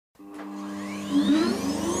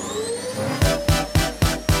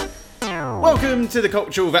Welcome to the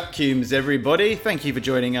Cultural Vacuums, everybody. Thank you for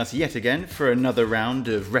joining us yet again for another round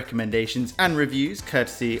of recommendations and reviews,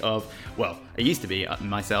 courtesy of, well, it used to be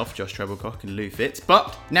myself, Josh Treblecock, and Lou Fitz,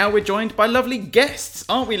 but now we're joined by lovely guests,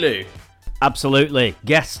 aren't we, Lou? Absolutely.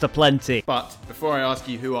 Guests aplenty. But before I ask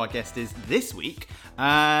you who our guest is this week,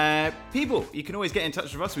 people, you can always get in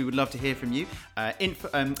touch with us. We would love to hear from you.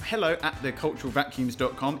 Hello at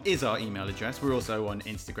theculturalvacuums.com is our email address. We're also on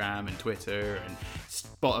Instagram and Twitter and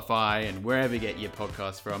Spotify and wherever you get your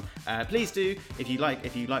podcasts from. Please do, if you like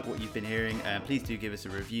what you've been hearing, please do give us a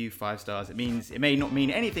review, 5 stars. It may not mean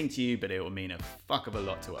anything to you, but it will mean a fuck of a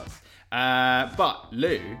lot to us. But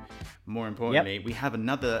Lou, more importantly, we have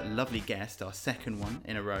another lovely guest, our second one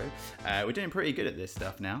in a row. We're doing pretty good at this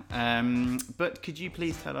stuff now. But could you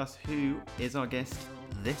please tell us who is our guest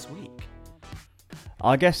this week?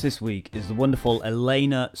 Our guest this week is the wonderful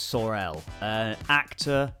Elena Saurel,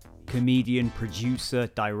 actor, comedian, producer,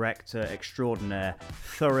 director extraordinaire,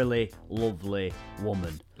 thoroughly lovely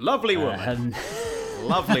woman. Lovely woman.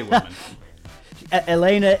 Lovely woman.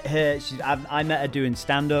 Elena, I met her doing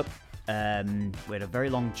stand-up. We had a very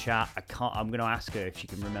long chat. I'm going to ask her if she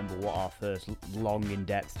can remember what our first long,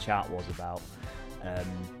 in-depth chat was about.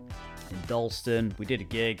 In Dalston, we did a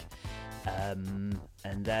gig, and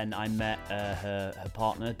then I met her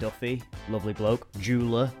partner, Duffy, lovely bloke.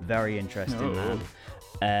 Jeweler, very interesting man.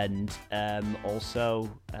 And also,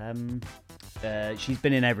 she's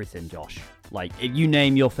been in everything, Josh. Like, if you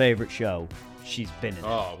name your favourite show, she's been in it.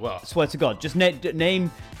 Oh, well. I swear to God, just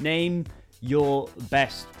name your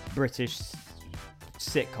best British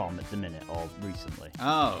sitcom at the minute or recently.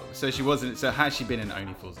 Oh, so she wasn't. So has she been in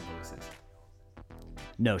Only Fools and Horses?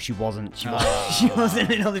 No, she wasn't. She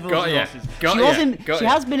wasn't in Only Fools and Horses. She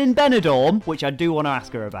has been in Benidorm, which I do want to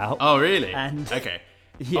ask her about. Oh, really? Okay.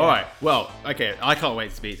 Yeah. All right. Well, okay. I can't wait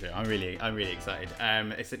to speak to her. I'm really excited.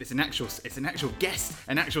 It's an actual guest,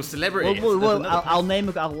 an actual celebrity. Well,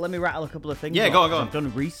 let me rattle a couple of things. Yeah, go on. I've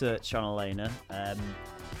done research on Elena.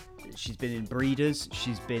 She's been in Breeders.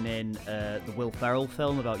 She's been in the Will Ferrell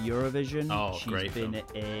film about Eurovision. Oh, great film. She's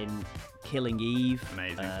been in Killing Eve.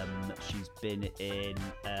 Amazing. She's been in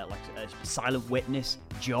Silent Witness.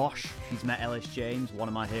 Josh. She's met Ellis James, one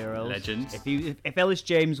of my heroes. Legend. If Ellis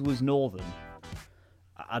James was Northern,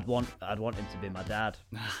 I'd want him to be my dad.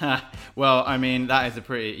 Well, I mean, that is a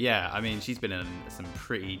pretty... Yeah, I mean, she's been in some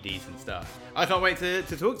pretty decent stuff. I can't wait to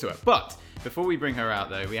talk to her. But before we bring her out,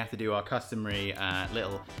 though, we have to do our customary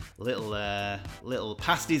little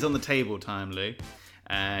pasties on the table time, Lou.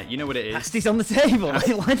 You know what it is. Pasties on the table?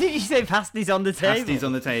 Why did you say pasties on the table? Pasties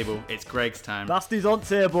on the table. It's Greg's time. Pasties on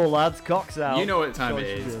table, lads. Cocks out. You know what time it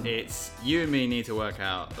is. It's you and me need to work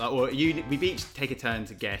out. We each take a turn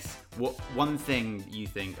to guess what one thing you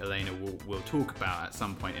think Elena will talk about at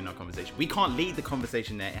some point in our conversation. We can't lead the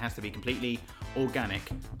conversation there. It has to be completely organic,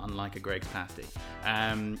 unlike a Greg's pasty.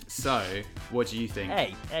 So, what do you think?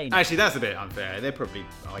 Hey. Actually, that's a bit unfair. They're probably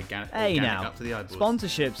organic up to the eyeballs.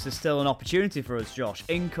 Sponsorships is still an opportunity for us, Josh.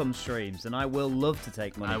 Income streams, and I will love to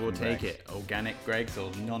take money. I will take it. Organic Greg's or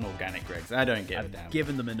non-organic Greg's. I don't give a damn. I've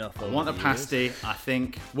given them enough. I want a pasty. I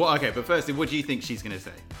think. Well, okay, but firstly, what do you think she's going to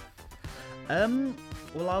say?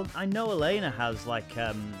 Well, I know Elena has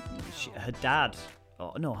her dad.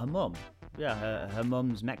 Oh no, her mum. Yeah, her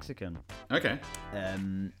mum's Mexican. Okay.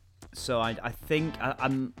 So I think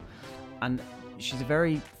and she's a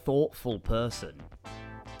very thoughtful person,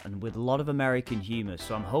 and with a lot of American humour.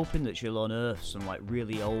 So I'm hoping that she'll unearth some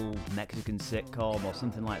really old Mexican sitcom or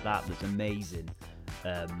something like that that's amazing.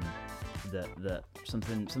 That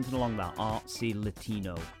something along that artsy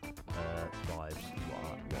Latino vibes is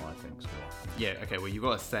what I think's cool. Yeah, okay, well, you've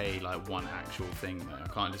got to say, one actual thing, though. I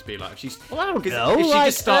can't just be like, if she's... Well, I don't know. If she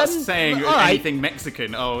just starts saying anything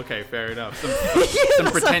Mexican, okay, fair enough.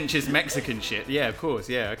 Some pretentious Mexican shit. Yeah, of course,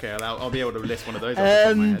 yeah, okay, I'll be able to list one of those off the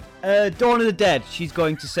top of my head. Dawn of the Dead, she's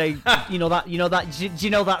going to say, do you know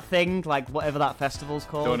that thing, whatever that festival's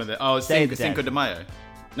called? Dawn of the... Cinco de Mayo.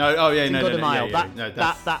 No, Cinco de Mayo.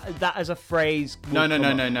 Yeah. That as a phrase. No.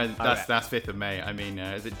 That's 5th of May. I mean,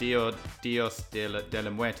 is it Dios de la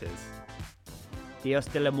Muertes? Dios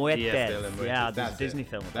de la Muertes. Yeah, there's a Disney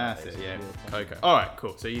film about it. That's it, yeah. Coco. All right,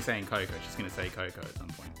 cool. So you're saying Coco. She's going to say Coco at some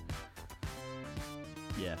point.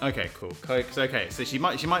 Yeah. Okay, cool. So she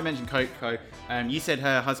might mention Coco. You said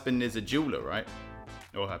her husband is a jeweler, right?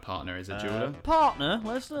 Or her partner is a jeweler.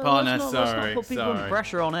 Let's not put people under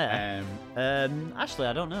pressure on air. Actually,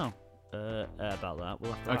 I don't know. About that.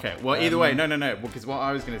 We'll have to Okay, well, either way, no. Because what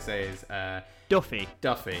I was going to say is... Duffy.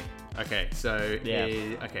 Okay, so... Yeah.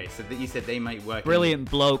 So that you said they might work... Brilliant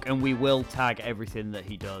bloke, and we will tag everything that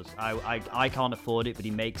he does. I can't afford it, but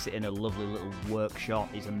he makes it in a lovely little workshop.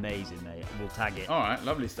 He's amazing, mate. We'll tag it. All right,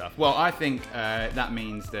 lovely stuff. Well, I think that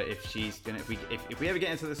means that if we ever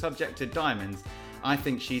get into the subject of diamonds, I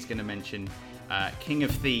think she's going to mention King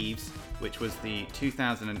of Thieves, which was the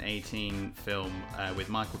 2018 film with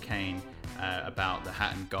Michael Caine about the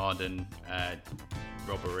Hatton Garden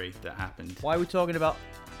robbery that happened. Why are we talking about?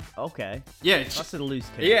 Okay. Yeah, that's a loose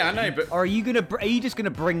case. Yeah, I know, but or are you just gonna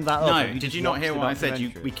bring that up? No, did you not hear what I said?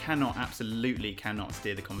 We absolutely cannot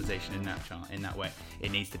steer the conversation in that way.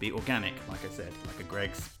 It needs to be organic, like I said, like a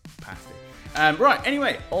Greg's pasty. Right.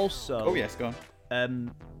 Anyway. Also. Oh yes, go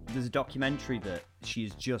on. There's a documentary that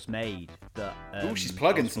she's just made that. She's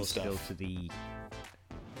plugging some stuff. Go to the.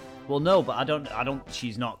 Well, no, but I don't.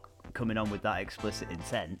 She's not coming on with that explicit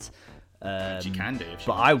intent. She can do.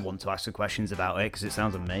 But I want to ask her questions about it because it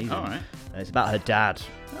sounds amazing. All right. It's about her dad.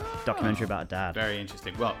 Documentary about her dad. Very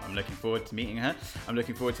interesting. Well, I'm looking forward to meeting her. I'm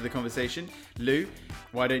looking forward to the conversation. Lou,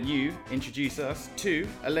 why don't you introduce us to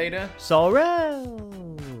Elena Saurel?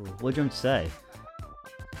 What do you want to say?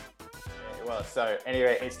 Well, so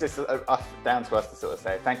anyway, it's just down to us to sort of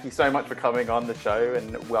say thank you so much for coming on the show,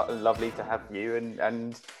 and lovely to have you.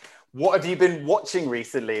 And what have you been watching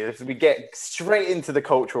recently? As we get straight into the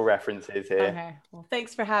cultural references here. Okay. Well,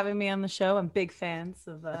 thanks for having me on the show. I'm big fans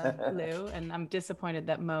of Lou, and I'm disappointed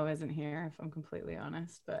that Mo isn't here, if I'm completely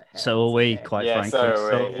honest. But hey, so are we, quite frankly. So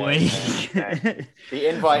are we. Yeah. The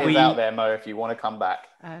invite is out there, Mo, if you want to come back.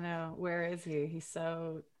 I know. Where is he? He's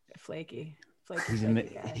so flaky.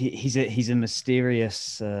 He's a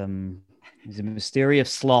mysterious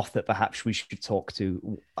sloth that perhaps we should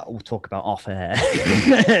we'll talk about off air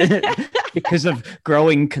because of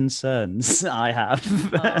growing concerns I have.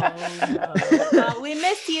 Oh, no. We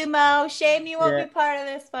miss you, Mo. Shame you won't be part of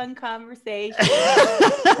this fun conversation.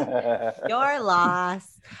 Your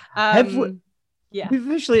loss. Have we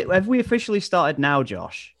officially started now,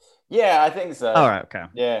 Josh? Yeah, I think so. All right, okay.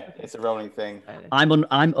 Yeah, it's a rolling thing. I'm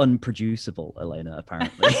unproducible, Elena,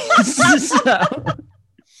 apparently. So.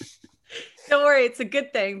 Don't worry, it's a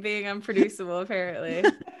good thing being unproducible, apparently.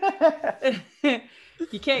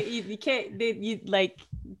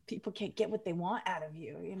 People can't get what they want out of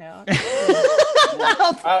you, you know? The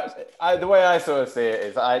way I sort of see it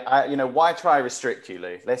is, why try restrict you,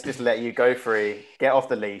 Lou? Let's just let you go free, get off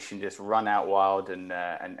the leash, and just run out wild and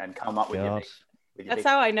come up with your. That's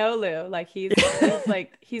how I know Lou. Like he's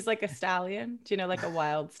like a stallion. Do you know, like a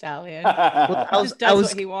wild stallion? He just does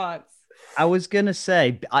what he wants. I was gonna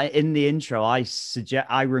say, in the intro, I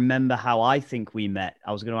remember how I think we met.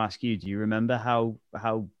 I was gonna ask you, do you remember how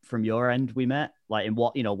from your end we met? Like in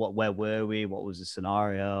where were we? What was the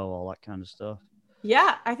scenario? All that kind of stuff.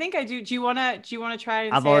 Yeah, I think I do. Do you wanna try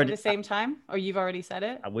and say it at the same time, or you've already said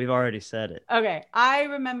it? We've already said it. Okay, I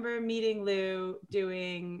remember meeting Lou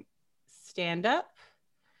doing stand-up,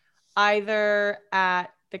 either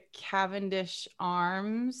at the Cavendish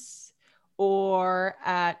Arms or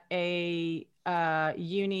at a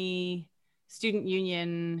student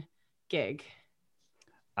union gig.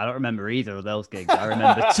 I don't remember either of those gigs. I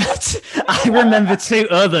remember I remember two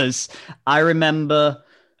others. I remember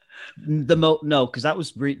because that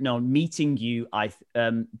was meeting you.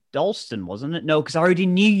 Dalston, wasn't it? No, because I already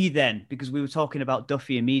knew you then because we were talking about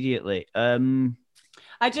Duffy immediately.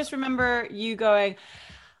 I just remember you going,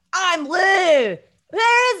 "I'm Lou.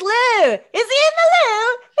 Where is Lou? Is he in the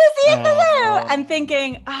Lou? Is he in the Lou?" And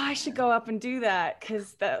thinking, I should go up and do that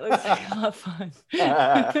because that looks like a lot of fun.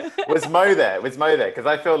 Was Mo there? Because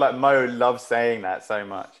I feel like Mo loves saying that so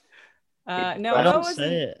much. No, I don't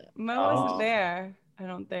Mo wasn't there, I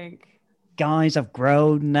don't think. Guys, I've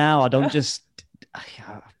grown now. I don't just...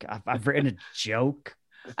 I've written a joke.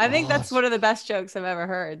 I think that's one of the best jokes I've ever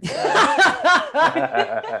heard. So.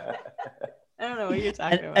 I don't know what you're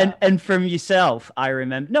talking about. And from yourself, I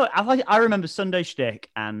remember. No, I remember Sunday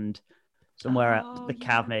Shtick and somewhere at the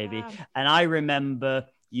Cav maybe. And I remember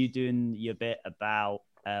you doing your bit about,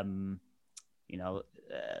 the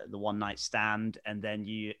one night stand, and then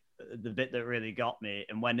the bit that really got me.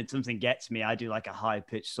 And when something gets me, I do like a high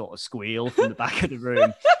pitched sort of squeal from the back of the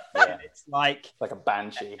room. Yeah. It's like a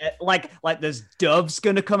banshee. Like there's doves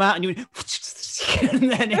gonna come out, and you,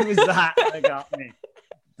 and then it was that got me.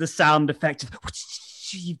 The sound effect of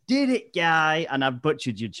 "you did it, guy," and I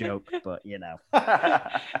butchered your joke, but Yeah,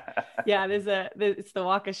 it's the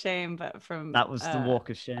walk of shame, but from that was the walk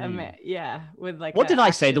of shame. with like what did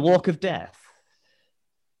I say? The walk of death.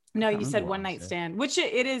 No, can't you remember said what one I night said. stand, which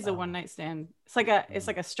it is a one night stand. It's like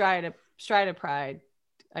a stride of pride,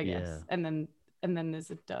 I guess. Yeah. And then there's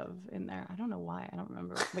a dove in there. I don't know why. I don't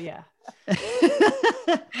remember. But yeah.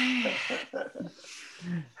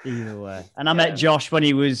 Either way. And I met Josh when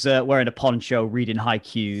he was wearing a poncho reading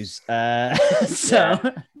haikus. So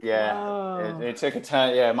yeah. It took a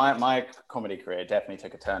turn. Yeah, my comedy career definitely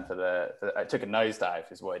took a turn it took a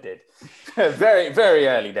nosedive is what it did. very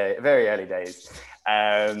early days.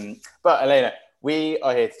 But Elena, we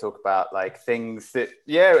are here to talk about like things that,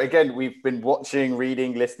 again, we've been watching,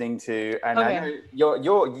 reading, listening to, and I know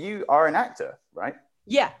you are an actor, right?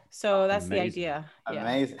 Yeah, so that's Amazing. the idea.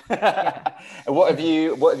 Amazing. Yeah. And have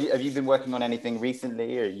you been working on anything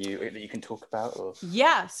recently, or that you can talk about? Or?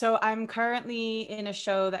 Yeah, so I'm currently in a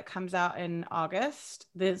show that comes out in August.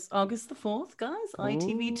 This August the 4th, guys.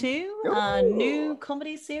 ITV2, a new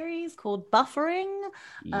comedy series called Buffering.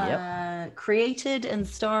 Created and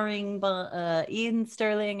starring by Ian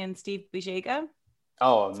Sterling and Steve Bijega.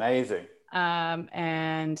 Oh, amazing.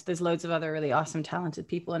 And there's loads of other really awesome, talented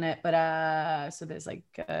people in it. But so there's like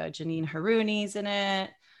Janine Harouni's in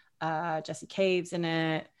it, Jesse Cave's in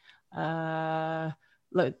it, loads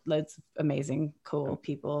of amazing, cool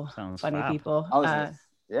people, funny people.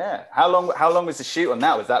 Yeah. How long was the shoot on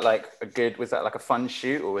that? Was that like a fun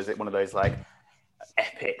shoot, or was it one of those like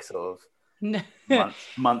epic sort of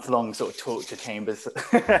month-long sort of torture chambers?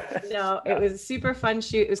 No, it was a super fun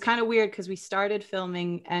shoot. It was kind of weird because we started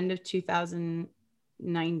filming end of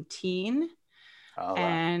 2019. Oh, wow.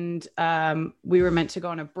 And we were meant to go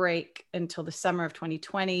on a break until the summer of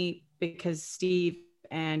 2020 because Steve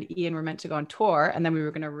and Ian were meant to go on tour, and then we were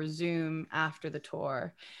going to resume after the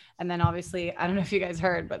tour. And then obviously, I don't know if you guys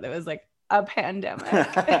heard, but there was like a pandemic.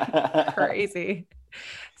 Crazy.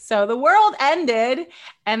 So the world ended,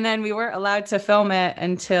 and then we weren't allowed to film it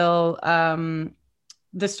until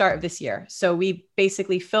the start of this year. So we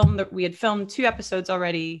basically we had filmed 2 episodes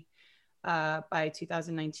already by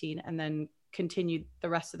 2019, and then continued the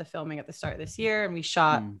rest of the filming at the start of this year. And we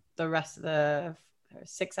shot the rest of the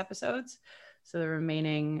 6 episodes. So the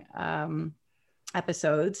remaining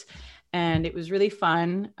episodes, and it was really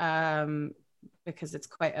fun because it's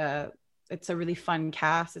it's a really fun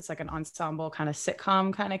cast. It's like an ensemble kind of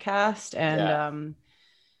sitcom kind of cast, and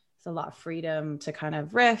it's a lot of freedom to kind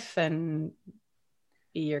of riff and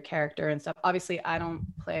be your character and stuff. Obviously, I don't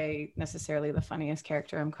play necessarily the funniest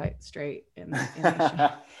character. I'm quite straight in the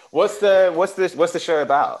show. What's the show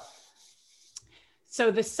about?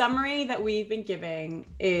 So the summary that we've been giving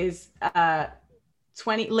is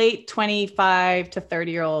late 25 to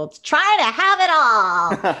 30-year-olds trying to have it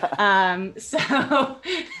all.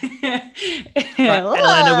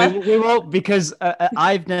 Elena, we won't, because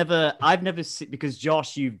I've never seen, because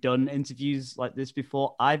Josh, you've done interviews like this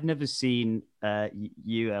before. I've never seen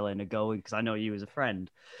you, Elena, because I know you as a friend.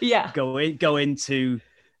 Yeah. Go into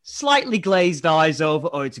slightly glazed eyes over,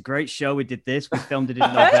 oh, it's a great show. We did this. We filmed it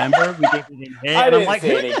in November. We did it in here. And I'm like,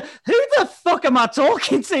 who the fuck am I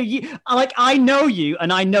talking to? I know you,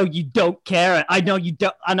 and I know you don't care. I know you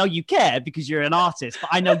care because you're an artist, but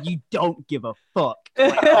I know you don't give a fuck. No,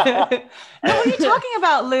 what are you talking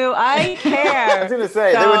about, Lou? I care. I was going to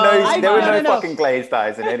say, there were no fucking glazed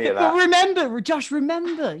eyes in any of that. But remember, Josh,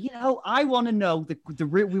 I want to know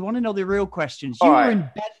we want to know the real questions. You were in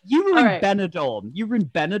Benidorm. You were in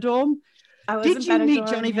Benidorm. Did you meet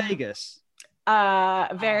Johnny Vegas?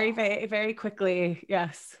 Very, very, very quickly.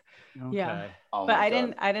 Yes. Okay. Yeah. Oh, but I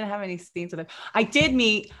didn't have any scenes with him. I did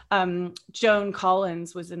meet Joan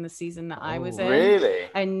Collins was in the season that I was in. Really?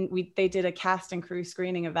 And they did a cast and crew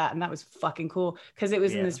screening of that, and that was fucking cool because it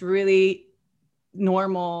was in this really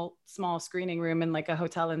normal small screening room in like a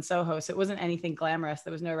hotel in Soho. So it wasn't anything glamorous.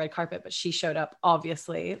 There was no red carpet, but she showed up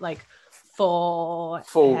obviously like full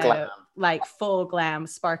glam. Like full glam,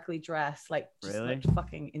 sparkly dress, like just really? like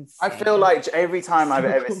fucking insane. I feel like every time I've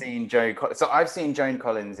ever seen Joan Collins, so I've seen Joan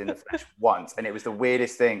Collins in the flesh once, and it was the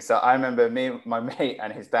weirdest thing. So I remember me, my mate,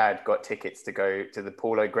 and his dad got tickets to go to the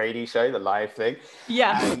Paul O'Grady show, the live thing.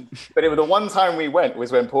 Yeah. But it was the one time we went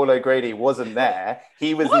was when Paul O'Grady wasn't there.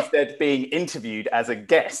 He was instead being interviewed as a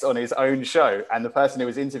guest on his own show, and the person who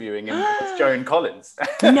was interviewing him was Joan Collins.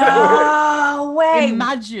 No way!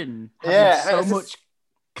 Imagine having so much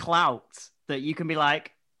clout that you can be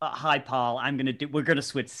like, hi Paul, we're gonna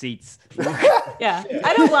switch seats. Yeah.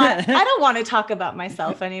 I don't want to talk about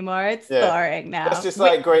myself anymore. It's boring now. It's just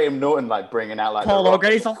like Graham Norton like bringing out like Paul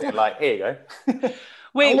O'Grady's like, here you go.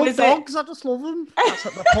 Wait, I love was dogs. I just love them. That's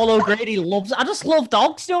what Paul O'Grady loves. I just love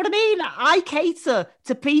dogs. You know what I mean? I cater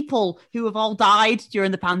to people who have all died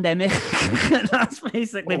during the pandemic. That's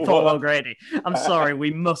basically Paul O'Grady. I'm sorry,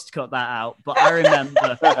 we must cut that out. But I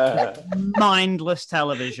remember mindless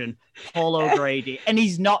television, Paul O'Grady, and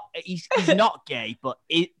he's not gay, but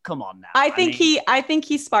come on now. I think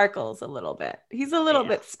he sparkles a little bit. He's a little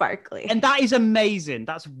bit sparkly, and that is amazing.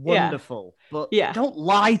 That's wonderful. But don't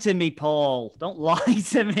lie to me, Paul. Don't lie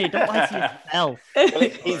to me. Don't lie to yourself. Well,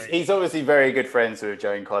 he's obviously very good friends with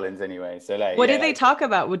Joan Collins anyway. So like, what did they talk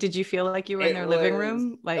about? What did you feel like you were in their living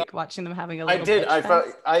room, like watching them having a little? I did. I felt.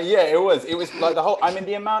 It was. It was like the whole. I mean,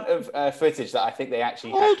 the amount of footage that I think they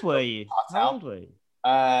actually. How old were you? How old were you?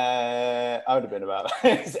 I would have been about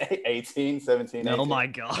 18, 17. 18. Oh my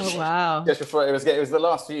gosh. Oh wow. Just before it was the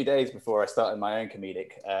last few days before I started my own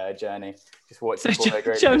comedic journey. Just watching.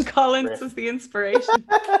 So Joan Collins was the inspiration.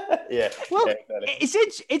 Yeah. Well,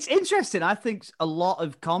 exactly. it's interesting. I think a lot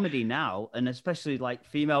of comedy now, and especially like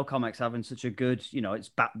female comics having such a good,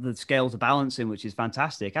 the scales are balancing, which is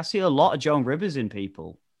fantastic. I see a lot of Joan Rivers in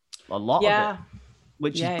people. A lot of it.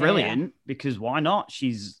 Which is brilliant because why not?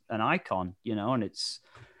 She's an icon, and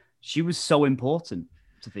she was so important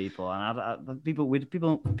to people, and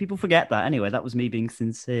people forget that. Anyway, that was me being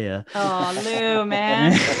sincere. Oh, Lou,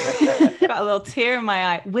 man, got a little tear in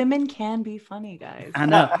my eye. Women can be funny, guys. I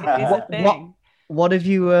know. It is a thing. What have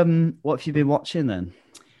you been watching then?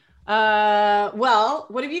 Well,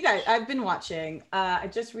 what have you guys? I've been watching. I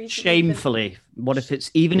just recently. Shamefully. What if it's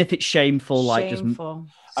shameful, like shameful.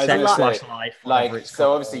 Sex life, like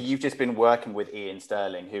so obviously you've just been working with Ian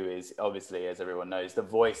Sterling, who is obviously, as everyone knows, the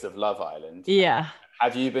voice of Love Island. Yeah.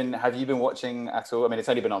 Have you been watching at all? I mean, it's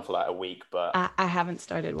only been on for like a week, but I haven't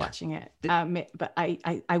started watching it. But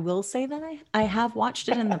I will say that I have watched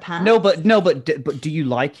it in the past. No, but do you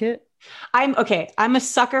like it? I'm a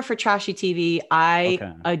sucker for trashy TV.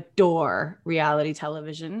 I adore reality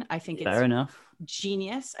television. I think it's fair enough.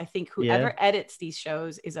 Genius. I think whoever edits these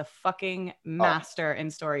shows is a fucking master in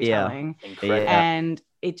storytelling. And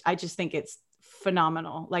I just think it's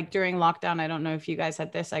phenomenal. Like during lockdown, I don't know if you guys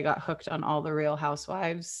had this, I got hooked on all the Real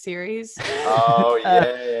Housewives series. Oh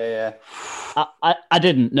yeah. I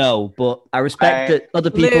didn't know, but I respect that other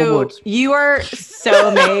people Lou, would. You are so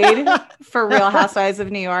made for Real Housewives of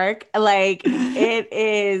New York. Like it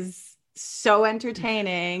is so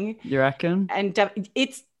entertaining. You reckon? And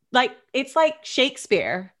it's like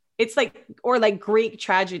Shakespeare. It's like, or like Greek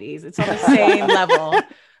tragedies. It's on the same level.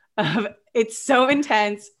 It's so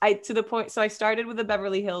intense. To the point. So I started with the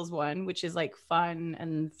Beverly Hills one, which is like fun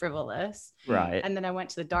and frivolous. Right. And then I went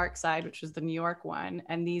to the dark side, which was the New York one.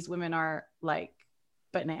 And these women are like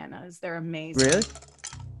bananas. They're amazing. Really?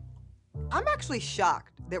 I'm actually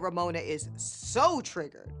shocked that Ramona is so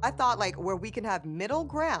triggered. I thought like where we can have middle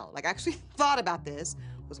ground, like I actually thought about this,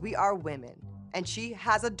 was we are women and she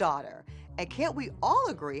has a daughter. And can't we all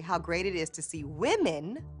agree how great it is to see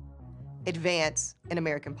women advance in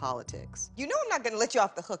American politics? You know I'm not going to let you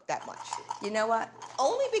off the hook that much. You know what?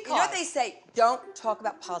 Only because... You know what they say? Don't talk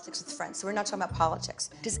about politics with friends, so we're not talking about politics.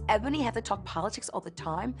 Does Ebony have to talk politics all the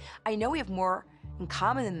time? I know we have more in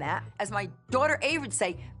common than that. As my daughter Ava would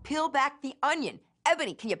say, peel back the onion.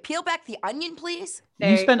 Ebony, can you peel back the onion, please?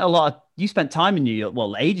 You spent time in New York.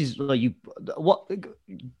 Well, ages.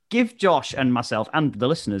 Give Josh and myself and the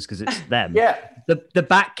listeners, because it's them. The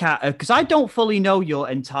back cat, because I don't fully know your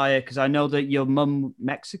entire. Because I know that your mum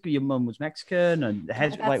was Mexican, and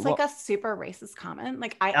that's like a super racist comment.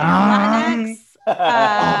 Like I am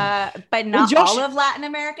Latinx, but not all of Latin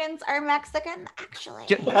Americans are Mexican. Actually,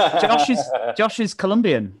 Josh is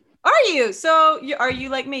Colombian. Are you? So are you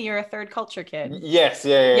like me? You're a third culture kid. Yes,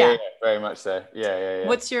 yeah, very much so. Yeah.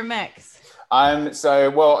 What's your mix?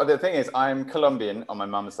 The thing is, I'm Colombian on my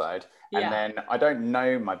mum's side, and then I don't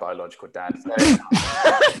know my biological dad.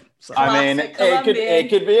 So, I mean, it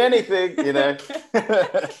could be anything, you know.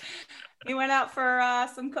 He went out for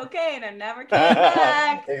some cocaine and never came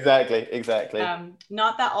back. Exactly.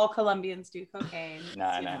 Not that all Colombians do cocaine.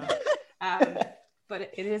 No.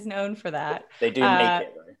 But it is known for that. They do make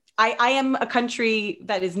it, though. I am a country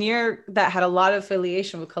that had a lot of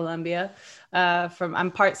affiliation with Colombia.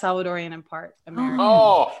 I'm part Salvadorian and part American.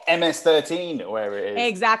 Oh, MS-13, or wherever it is.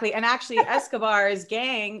 Exactly. And actually Escobar's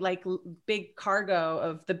gang, like the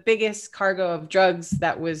biggest cargo of drugs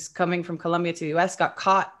that was coming from Colombia to the US got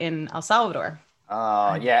caught in El Salvador.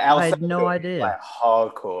 Oh yeah, I had no idea. Like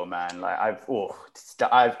hardcore, man. Like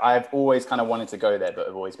I've always kind of wanted to go there, but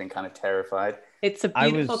I've always been kind of terrified. It's a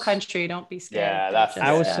beautiful country. Don't be scared. Yeah,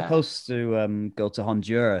 I was supposed to go to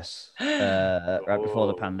Honduras right before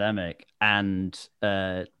the pandemic, and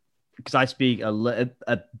because I speak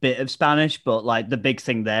a bit of Spanish, but like the big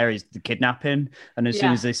thing there is the kidnapping. And as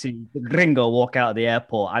soon as they see the gringo walk out of the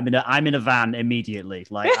airport, I'm in a van immediately.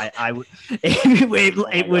 Like I would,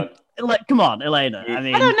 it would. Like, come on, Elena. I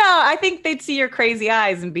mean, I don't know. I think they'd see your crazy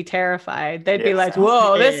eyes and be terrified. They'd be like,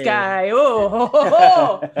 "Whoa, this guy!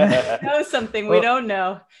 Oh, knows something we don't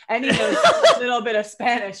know, and he knows a little bit of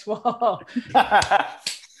Spanish." Whoa!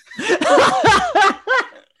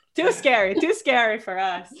 Too scary for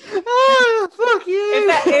us. Oh, fuck you!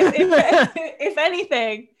 If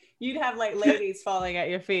anything, you'd have like ladies falling at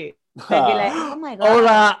your feet. They'd be like, "Oh my god!"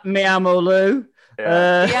 Hola, me amo Lou.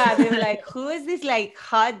 Yeah, they were like, who is this like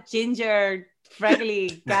hot ginger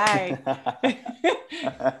freckly guy?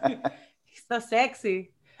 He's so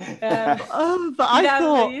sexy. But I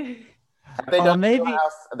thought have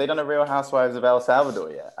they done a Real Housewives of El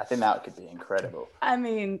Salvador yet? I think that could be incredible. I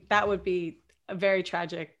mean, that would be very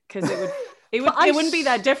tragic because it wouldn't be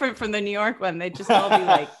that different from the New York one. They'd just all be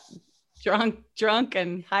like drunk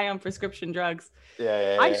and high on prescription drugs.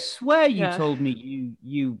 Yeah. I swear you told me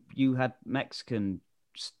you had Mexican,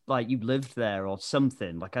 like you lived there or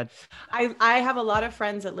something. Like I have a lot of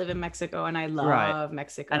friends that live in Mexico, and I love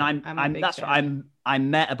Mexico. And I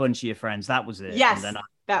met a bunch of your friends. That was it. Yes, and then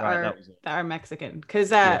that are Mexican,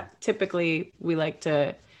 because typically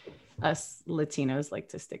us Latinos like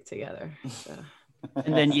to stick together. So.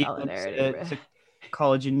 And then you went to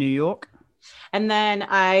college in New York. And then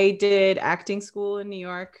I did acting school in New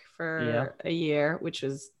York for a year, which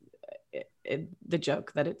was the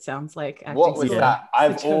joke that it sounds like. What was that?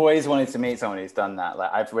 I've always wanted to meet someone who's done that. Like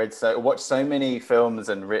I've watched so many films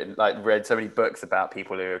and read so many books about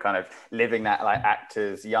people who are kind of living that like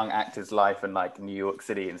young actors' life in like New York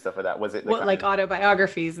City and stuff like that. Was it like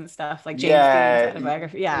autobiographies and stuff, like James Dean's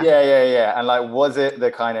autobiography? Yeah. And like, was it the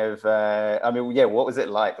kind of? What was it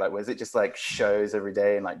like? Like, was it just like shows every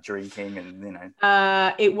day and like drinking and you know?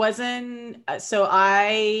 It wasn't. So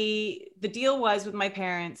the deal was with my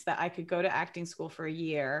parents that I could go to acting school for a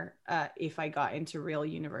year if I got into real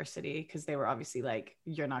university, because they were obviously like,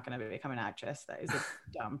 you're not going to become an actress. That is a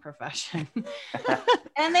dumb profession.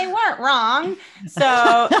 And they weren't wrong. So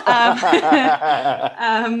I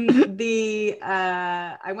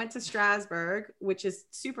went to Strasbourg, which is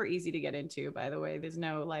super easy to get into, by the way. There's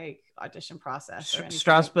no like audition process or anything.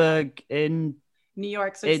 Strasbourg in New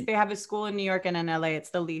York. So they have a school in New York and in LA. It's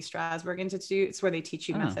the Lee Strasberg Institute. It's where they teach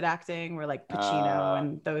you method acting, where like Pacino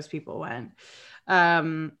and those people went.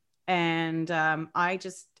 I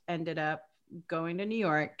just ended up going to New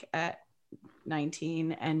York at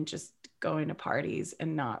 19 and just going to parties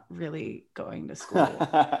and not really going to school.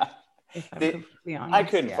 If I'm completely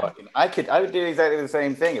honest. I would do exactly the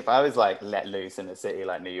same thing if I was like let loose in a city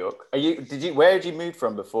like New York. Where did you move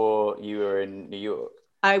from before you were in New York?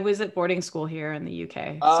 I was at boarding school here in the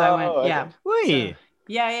UK. So I went, okay.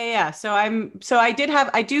 So I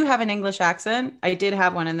do have an English accent. I did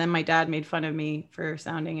have one. And then my dad made fun of me for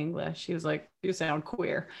sounding English. He was like, you sound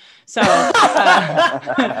queer. So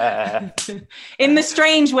in the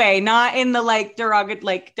strange way, not in the like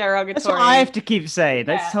derogatory. That's what I have to keep saying.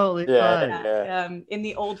 That's totally fine. In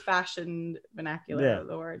the old fashioned vernacular of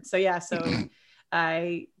the word. So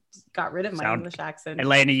I got rid of my English accent.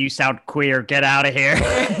 Elena, you sound queer. Get out of here.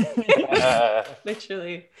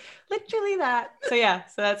 literally that. So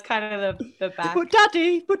that's kind of the back. But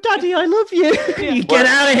daddy, I love you. You get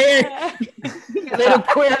out of here.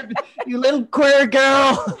 you little queer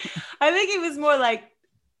girl. I think it was more like,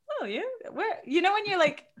 oh yeah, where when you're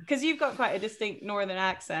like, because you've got quite a distinct northern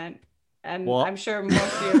accent. And I'm sure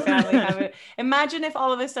most of your family have it. Imagine if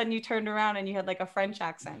all of a sudden you turned around and you had like a French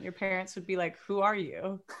accent. Your parents would be like, "Who are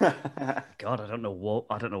you?" God, I don't know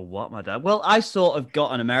what my dad. Well, I sort of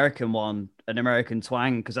got an American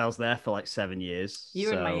twang because I was there for like 7 years. You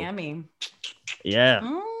were in Miami. Yeah.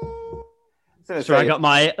 That's where I got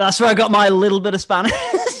my little bit of Spanish.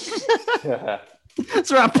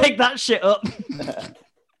 That's where I picked that shit up.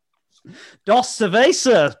 Dos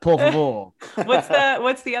cervezas, por favor.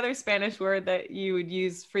 What's the other Spanish word that you would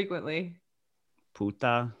use frequently?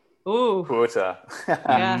 Puta. Ooh. Puta.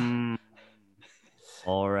 Yeah.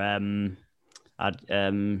 Or oh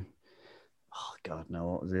God, no,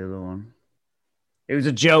 what was the other one? It was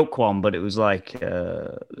a joke one, but it was like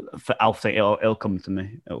I'll think it'll come to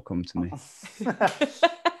me. It'll come to me.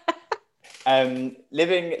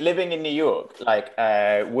 Living in New York, like,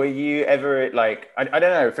 were you ever like, I don't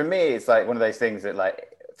know, for me, it's like one of those things that like,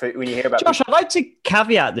 when you hear about Josh, I'd like to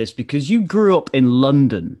caveat this because you grew up in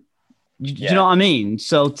London. Do you know what I mean?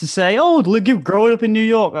 So to say, growing up in New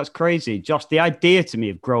York, that's crazy. Josh, the idea to me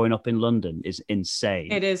of growing up in London is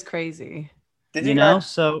insane. It is crazy. Did you know?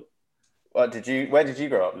 So, where did you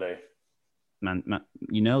grow up, Lou? man,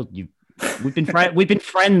 we've been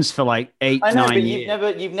friends for like 8, I know, 9 but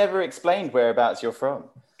years. you've never explained whereabouts you're from.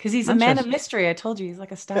 Because he's a man of mystery. I told you, he's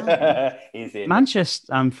like a stallion. He's in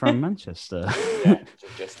Manchester. I'm from Manchester. Yeah,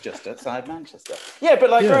 just outside Manchester. Yeah, but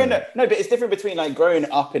like growing up, no, but it's different between like growing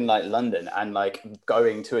up in like London and like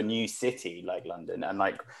going to a new city like London, and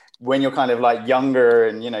like when you're kind of like younger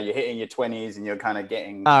and you're hitting your 20s and you're kind of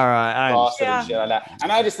getting All right, faster and shit like that.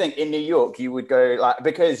 And I just think in New York you would go like,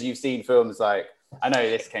 because you've seen films like, I know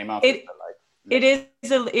this came out, but like it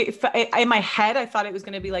is in my head. I thought it was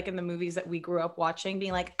going to be like in the movies that we grew up watching,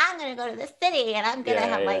 being like, I'm going to go to the city and I'm going to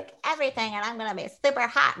have like everything and I'm going to be super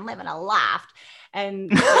hot and live in a loft.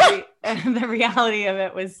 And and the reality of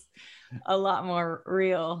it was a lot more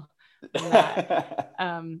real than that.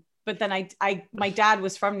 But then my dad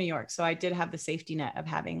was from New York, so I did have the safety net of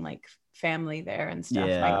having like family there and stuff.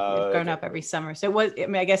 Yeah. Like we've grown up every summer. So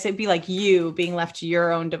I guess it'd be like you being left to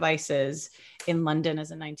your own devices in London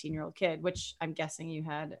as a 19-year-old kid, which I'm guessing you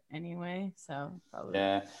had anyway. So probably.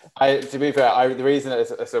 Yeah. To be fair, the reason I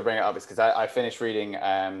sort of bring it up is because I finished reading,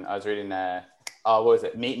 I was reading, what was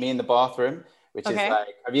it? Meet Me in the Bathroom, which is like,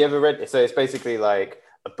 have you ever read it? So it's basically like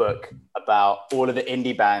a book about all of the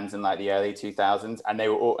indie bands in like the early 2000s, and they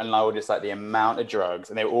were all just like the amount of drugs,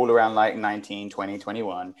 and they were all around like 19, 20,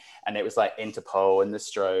 21, and it was like Interpol and the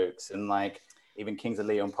Strokes and like even Kings of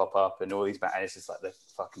Leon pop up and all these bands. It's just like the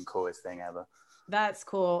fucking coolest thing ever. That's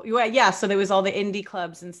cool. Yeah. So there was all the indie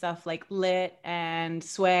clubs and stuff like Lit and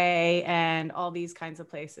Sway and all these kinds of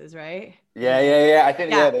places, right? Yeah. I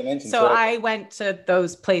think they mentioned. So I went to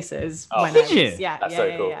those places. Oh, did you? Yeah, that's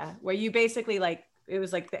so cool. Yeah. Where you basically like, it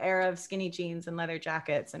was like the era of skinny jeans and leather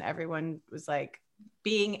jackets, and everyone was like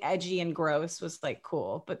being edgy and gross was like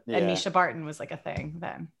cool. But and Misha Barton was like a thing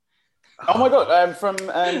then. Oh my god! From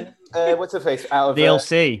what's her face out of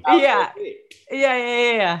DLC?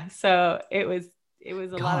 Yeah. So it was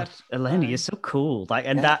a lot of Elena, you're so cool. Like,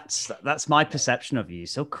 and that's my perception of you. You're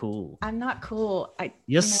so cool. I'm not cool.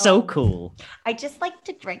 You're so cool. I just like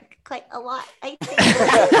to drink quite a lot. I think.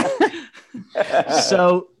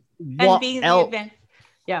 So what else?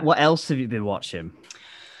 Yeah. What else have you been watching?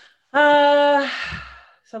 So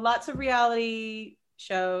lots of reality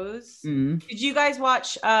shows. Mm. Did you guys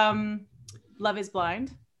watch Love Is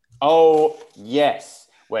Blind? Oh yes.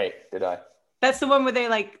 Wait, did I? That's the one where they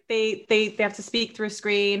have to speak through a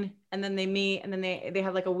screen, and then they meet, and then they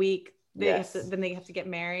have like a week. Then they have to get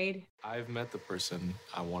married. I've met the person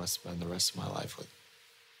I want to spend the rest of my life with.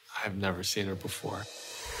 I've never seen her before.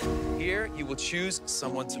 Here, you will choose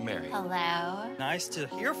someone to marry. Hello. Nice to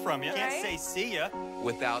hear from you. Can't say see ya.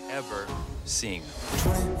 Without ever seeing her.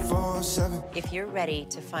 24/7. If you're ready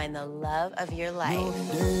to find the love of your life,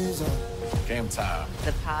 Game time.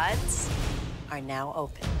 the pods are now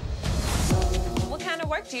open. What kind of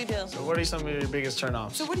work do you do? So what are some of your biggest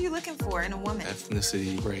turnoffs? So what are you looking for in a woman?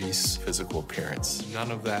 Ethnicity, race, physical appearance.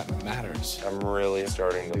 None of that matters. I'm really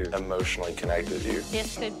starting to emotionally connect with you.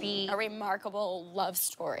 This could be a remarkable love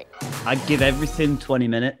story. I'd give everything 20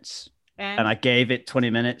 minutes. And I gave it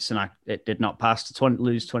 20 minutes, and it did not pass the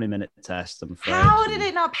 20-minute test. I'm afraid. How did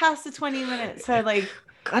it not pass the 20 minutes? So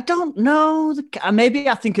I don't know. Maybe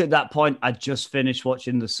I think at that point I just finished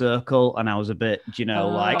watching The Circle, and I was a bit, thingied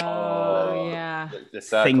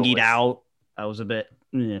out. I was a bit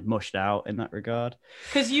mushed out in that regard.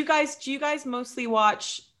 Because do you guys mostly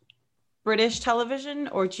watch British television,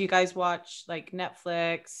 or do you guys watch like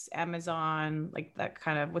Netflix, Amazon, like that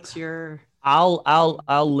kind of? What's your? I'll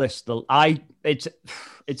list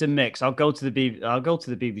it's a mix. I'll go to the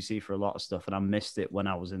BBC for a lot of stuff, and I missed it when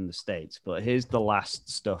I was in the States. But here's the last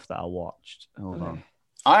stuff that I watched. Hold on.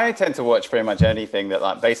 I tend to watch pretty much anything that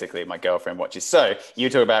like basically my girlfriend watches. So you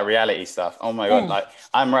talk about reality stuff. Oh my god, like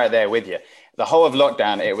I'm right there with you. The whole of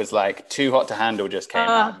lockdown, it was like Too Hot to Handle just came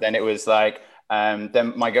out. Then it was like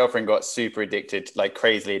then my girlfriend got super addicted, like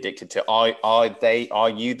crazily addicted to Are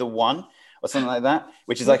You the One? Or something like that,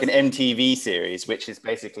 which is like an MTV series, which is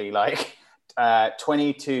basically like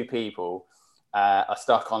 22 people are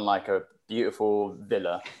stuck on like a beautiful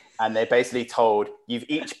villa, and they're basically told you've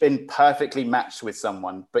each been perfectly matched with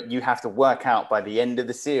someone, but you have to work out by the end of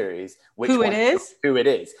the series who it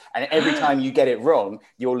is. And every time you get it wrong,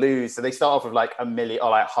 you'll lose. So they start off with like $1 million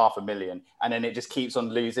or like $500,000, and then it just keeps on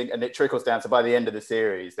losing, and it trickles down. So by the end of the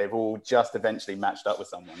series, they've all just eventually matched up with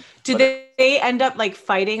someone. Do they end up like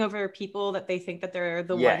fighting over people that they think that they're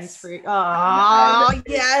the ones for? Oh,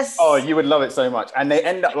 yes. Oh, you would love it so much. And they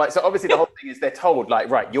end up like, so obviously the whole thing is they're told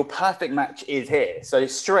like, right, your perfect match is here. So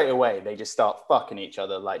straight away they just start fucking each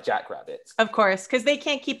other like jackrabbits. Of course, because they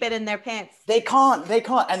can't keep it in their pants. They can't.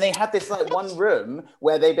 And they had this like one room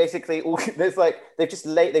where they basically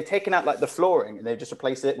they've taken out like the flooring and they've just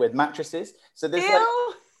replaced it with mattresses. So there's like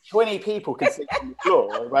 20 people can sit on the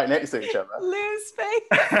floor right next to each other. Lose face.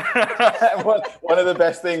 one of the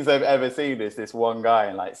best things I've ever seen is this one guy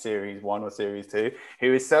in like series 1 or series 2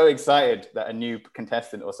 who is so excited that a new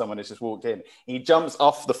contestant or someone has just walked in. He jumps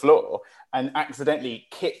off the floor and accidentally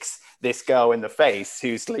kicks this girl in the face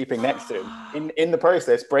who's sleeping next to him, in the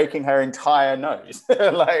process breaking her entire nose.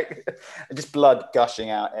 Like just blood gushing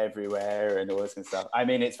out everywhere and all this kind of stuff. I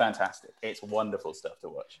mean, it's fantastic. It's wonderful stuff to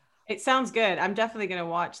watch. It sounds good. I'm definitely going to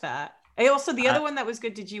watch that. And also, the other one that was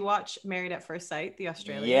good, did you watch Married at First Sight, the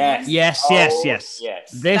Australian one? Yes.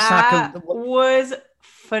 That was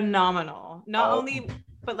phenomenal. Not only,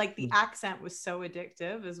 but like the accent was so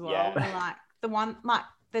addictive as well. Yeah. Like the one, like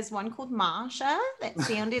there's one called Marsha that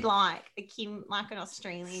sounded like an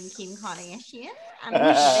Australian Kim Kardashian, and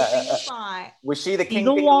everything was like. Was she the King?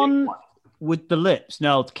 The one with the lips?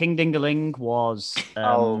 No, King Dingaling was.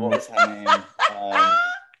 What was her name?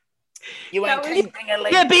 You ain't King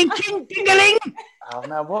Dingaling. Yeah, being King Dingaling. Oh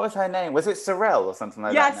no, what was her name? Was it Sorel or something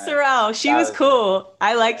like that? Yeah, Sorel. She was cool.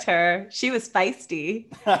 I liked her. She was feisty.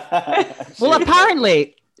 Well,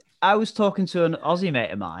 apparently, I was talking to an Aussie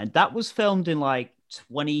mate of mine. That was filmed in like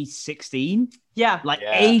 2016. Yeah.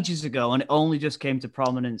 Ages ago, and it only just came to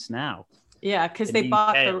prominence now. Yeah, because they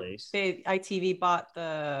bought ITV bought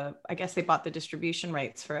the distribution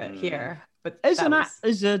rights for it here. But as an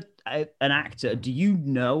actor, do you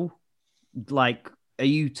know, like, are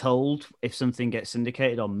you told if something gets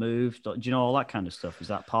syndicated or moved? Or, do you know all that kind of stuff? Is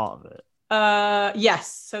that part of it? Yes.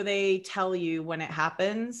 So they tell you when it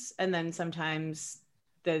happens, and then sometimes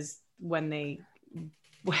there's when they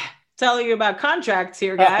tell you about contracts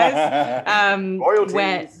here, guys.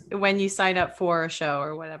 When you sign up for a show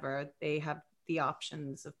or whatever, they have the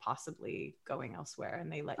options of possibly going elsewhere, and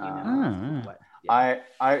they let you know what. Yeah.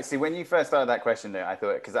 I see. When you first started that question, though, I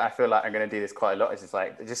thought, because I feel like I'm going to do this quite a lot. It's just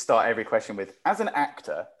like just start every question with "as an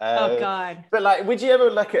actor." Oh God! But like, would you ever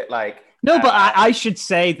look at like? No, but I should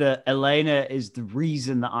say that Elena is the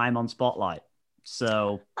reason that I'm on Spotlight.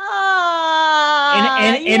 So, in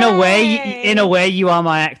a way, you are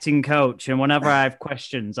my acting coach. And whenever I have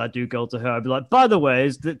questions, I do go to her. I'd be like, "By the way,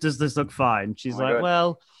 does this look fine?" She's like, God.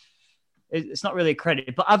 "Well." It's not really a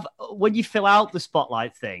credit, but when you fill out the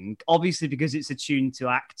Spotlight thing, obviously because it's attuned to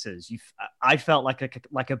actors, I felt like a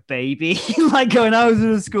baby, like going, I was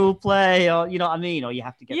in a school play, or you know what I mean, or you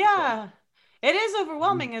have to get. Yeah, it is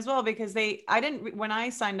overwhelming as well because when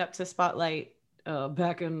I signed up to Spotlight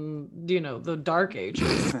back in the dark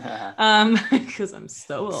ages, because I'm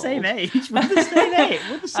so old. Same age, we're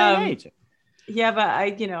the same age. Yeah, but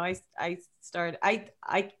I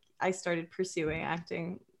started pursuing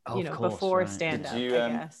acting. Before stand-up, I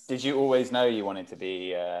guess. Did you always know you wanted to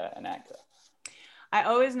be an actor? I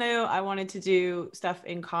always knew I wanted to do stuff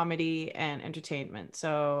in comedy and entertainment.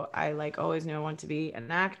 So I always knew I wanted to be an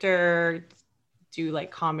actor, do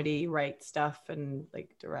comedy, write stuff, and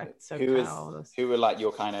direct. So who were like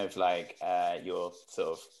your kind of your sort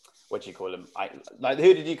of, what do you call them?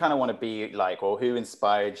 Who did you kind of want to be like, or who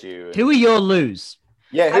inspired you? Who are your Lous?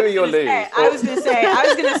 Yeah, who are your Lous? I was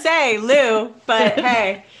gonna say Lou, but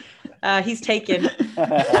hey, he's taken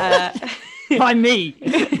by me,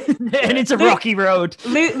 and it's a rocky road.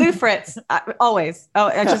 Lou Fritz, always. Oh,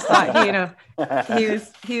 I just thought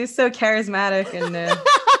he was so charismatic and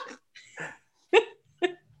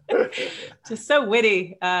just so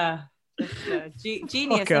witty,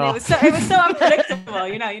 genius, and it was so unpredictable.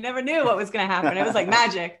 You never knew what was gonna happen. It was like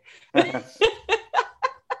magic.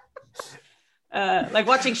 Like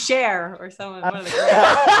watching Cher or someone. One of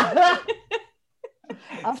the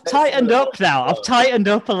I've tightened up now. I've tightened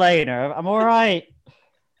up, Elena. I'm all right.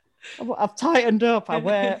 I've tightened up.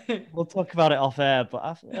 We'll talk about it off air,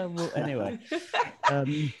 but anyway.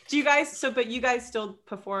 Do you guys? But you guys still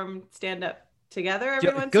perform stand up together every once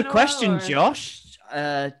in a while? Good question, Josh.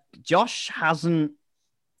 Josh hasn't.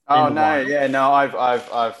 Oh no! Yeah, no.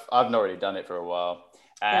 I've not really done it for a while.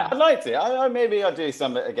 I'd like to. Maybe I'll do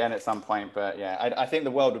some again at some point, but yeah, I think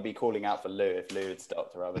the world would be calling out for Lou if Lou had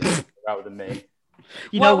stopped rather than me.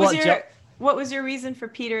 What was your reason for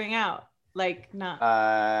petering out? Not.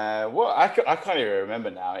 I can't even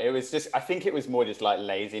remember now. It was just, I think it was more just like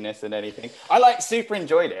laziness than anything. I super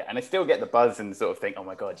enjoyed it, and I still get the buzz and sort of think, oh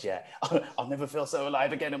my God, yeah, I'll never feel so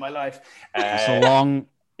alive again in my life.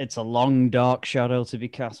 It's a long, dark shadow to be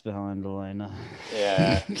cast behind, Elena.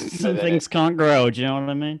 Yeah. Some things can't grow. Do you know what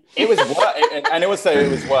I mean? It was work, and also it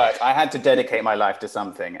was work. I had to dedicate my life to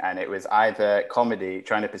something, and it was either comedy,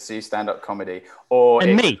 trying to pursue stand-up comedy, or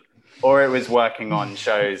it was working on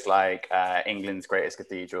shows like England's Greatest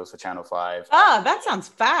Cathedrals for Channel 5. Ah, that sounds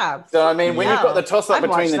fab. So I mean, when you've got the toss-up I'd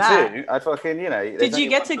between the watch two, I fucking, Did you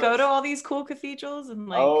get to go to all these cool cathedrals and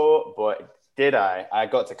like? Oh boy, did I? I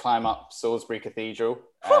got to climb up Salisbury Cathedral,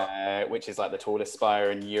 which is like the tallest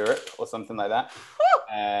spire in Europe or something like that.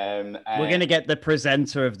 We're gonna get the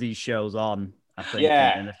presenter of these shows on, I think.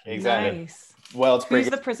 Yeah, exactly. Nice. World's Who's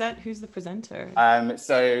biggest. Who's the presenter?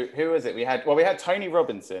 So who was it? We had Tony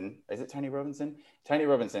Robinson. Is it Tony Robinson? Tony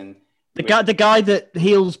Robinson. The guy that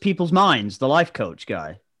heals people's minds, the life coach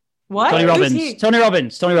guy. What? Tony Robbins. Tony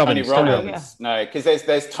Robbins. No, because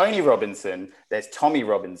there's Tony Robinson, there's Tommy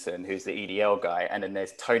Robinson, who's the EDL guy, and then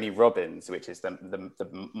there's Tony Robbins, which is the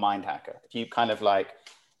mind hacker. If you kind of like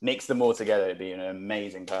mix them all together, it'd be an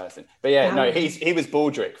amazing person. But yeah, no, he was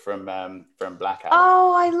Baldrick from Blackadder.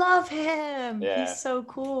 Oh, I love him. Yeah. He's so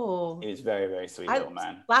cool. He was very, very sweet little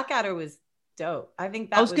man. Blackadder was dope. I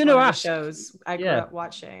think that was gonna one of ask. the shows I grew up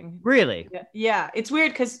watching. Really? Yeah. It's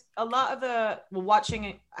weird because a lot of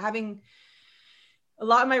having a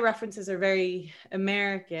lot of my references are very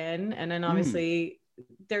American, and then obviously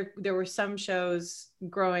there were some shows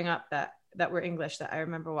growing up that were English that I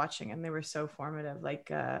remember watching, and they were so formative,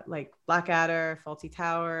 like Blackadder, Faulty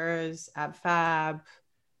Towers, Ab Fab,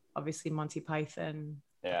 obviously Monty Python.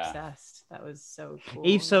 Yeah. Obsessed. That was so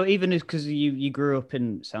cool. So even because you grew up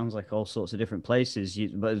in, sounds like all sorts of different places,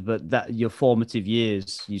 but that your formative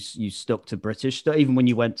years you stuck to British stuff even when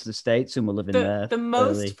you went to the States and were living there. The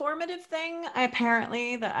most formative thing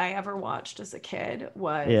apparently that I ever watched as a kid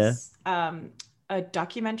was a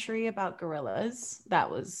documentary about gorillas.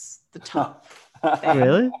 That was the top thing.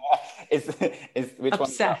 Really? Is which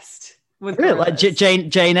obsessed with really? gorillas. Like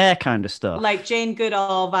Jane Eyre kind of stuff. Like Jane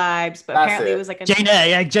Goodall vibes, but apparently it was like a Jane Eyre,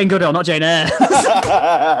 yeah, Jane Goodall, not Jane Eyre.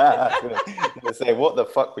 I was gonna say, what the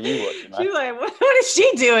fuck were you watching, man? She's like, what is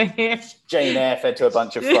she doing here? Jane Eyre fed to a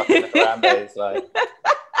bunch of fucking Harambe's, like.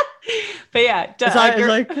 But yeah,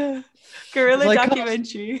 gorilla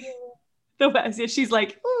documentary. The West. Yeah, she's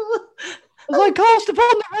like, as I cast upon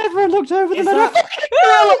the river and looked over the meadow.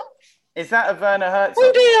 Is that a Werner Herzog?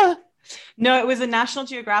 Oh dear. No, it was a National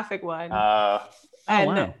Geographic one.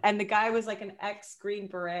 And the guy was like an ex-Green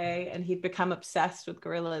Beret, and he'd become obsessed with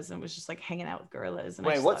gorillas and was just like hanging out with gorillas. And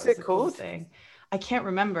wait, what's it called? I can't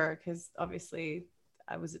remember because obviously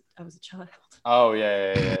I was a child. Oh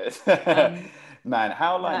yeah. Man,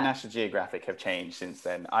 how National Geographic have changed since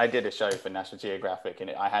then. I did a show for National Geographic, and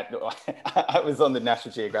I was on the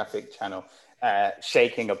National Geographic channel,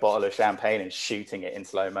 shaking a bottle of champagne and shooting it in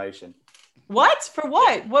slow motion. What? For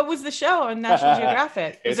what? What was the show on National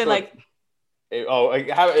Geographic? It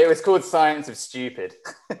was called Science of Stupid.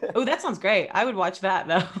 Oh, that sounds great. I would watch that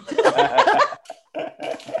though.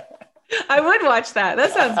 I would watch that.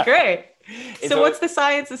 That sounds great. What's the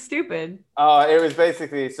Science of Stupid? It was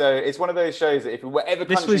basically, so it's one of those shows that if whatever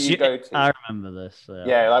country you go to. I remember this.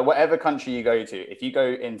 Yeah, like whatever country you go to, if you go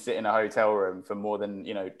and sit in a hotel room for more than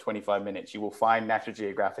 25 minutes, you will find National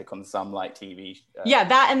Geographic on some like TV.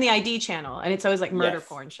 That and the ID channel, and it's always like murder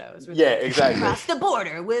porn shows. Yeah, exactly. Crossed the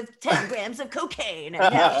border with 10 grams of cocaine,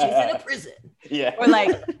 and now she's in a prison. Yeah. Or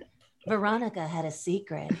like, Veronica had a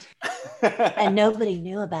secret and nobody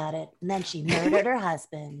knew about it. And then she murdered her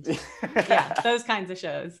husband. Yeah, those kinds of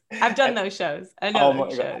shows. I've done those shows. I know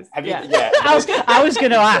those shows. Have you, I was going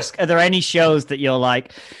to ask, are there any shows that you're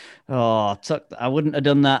like, I wouldn't have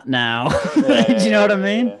done that now? Do you know what I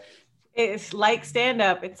mean? Yeah. It's like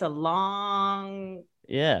stand-up. It's a long...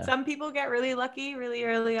 Yeah. Some people get really lucky really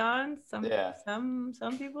early on. Some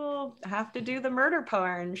people have to do the murder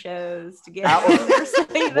porn shows to get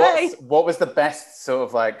What was the best sort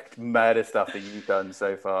of like murder stuff that you've done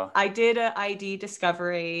so far? I did a ID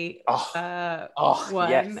Discovery one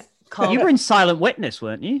yes. called... You were in Silent Witness,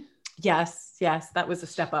 weren't you? Yes, that was a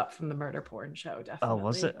step up from the murder porn show, definitely. Oh,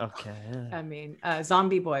 was it? Okay. Yeah. I mean,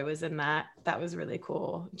 Zombie Boy was in that. That was really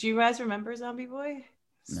cool. Do you guys remember Zombie Boy?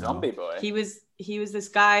 No. Zombie Boy. He was this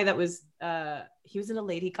guy that was he was in a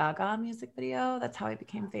Lady Gaga music video. That's how he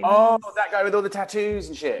became famous. Oh, that guy with all the tattoos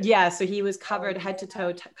and shit. Yeah, so he was covered head to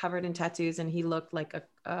toe, covered in tattoos, and he looked like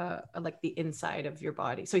like the inside of your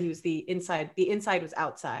body. So he was the inside. The inside was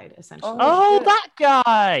outside, essentially. Oh, that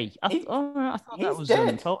guy! I thought that was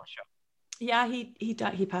in Photoshop. Yeah, he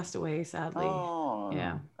died. He passed away, sadly. Oh,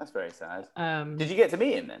 yeah, that's very sad. Did you get to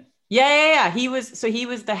meet him then? Yeah. He was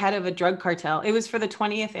the head of a drug cartel. It was for the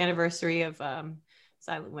 20th anniversary of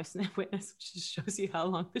Silent Witness, which just shows you how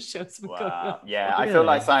long the show's been going Wow. on. Yeah, I feel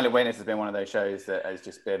like Silent Witness has been one of those shows that has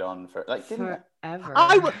just been on for like forever.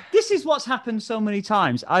 This is what's happened so many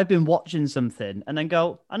times. I've been watching something and then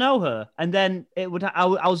go, I know her, and then it would.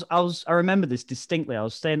 I remember this distinctly. I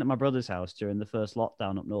was staying at my brother's house during the first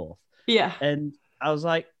lockdown up north. Yeah, and I was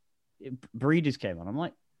like, Breeders came on. I'm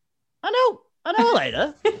like, I know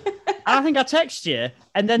Elena. I think I texted you,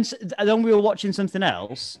 and then we were watching something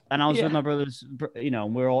else, and I was with my brothers,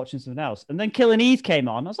 and we were watching something else, and then Killing Eve came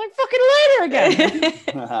on. I was like, fucking Elena again.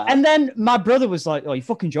 And then my brother was like, oh, you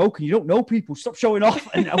fucking joking? You don't know people. Stop showing off.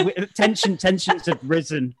 And tensions had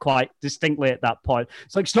risen quite distinctly at that point.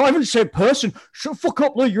 It's like, it's not even the same person. Shut the fuck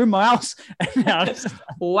up, Lou. You're in my house.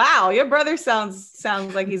 Wow, your brother sounds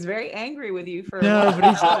like he's very angry with you for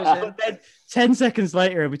but then 10 seconds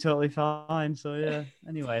later, it'll be totally fine. So yeah.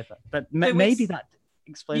 Anyway, but maybe that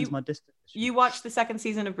explains my distance. You watched the second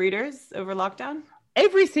season of Breeders over lockdown?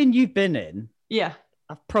 Everything you've been in, yeah,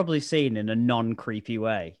 I've probably seen in a non-creepy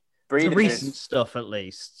way. Breeders, the recent stuff, at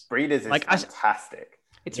least. Breeders is like fantastic.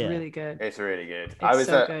 It's really good. It's really good. It's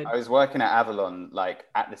I was working at Avalon like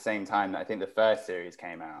at the same time that I think the first series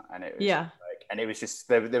came out, and it was and it was just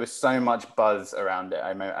there was so much buzz around it. I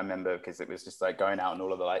remember because it was just like going out and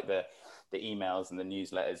all of the emails and the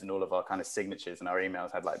newsletters and all of our kind of signatures and our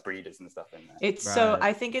emails had like Breeders and stuff in there. It's so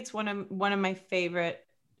I think it's one of my favorite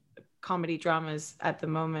comedy dramas at the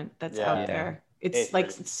moment that's out there. It's like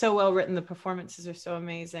it's so well written. The performances are so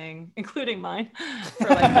amazing, including mine. For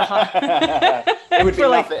like a hot... It would be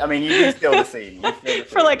nothing. I mean, you can steal the scene.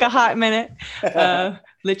 For like a hot minute,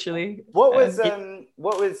 literally. What was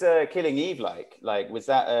Killing Eve like? Like, was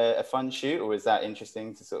that a fun shoot, or was that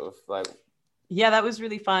interesting to sort of like? Yeah, that was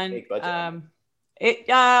really fun. Big budget. It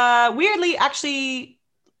weirdly actually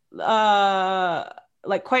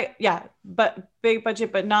like quite but big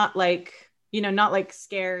budget, but not like not like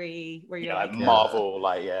scary where you're like Marvel,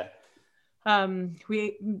 like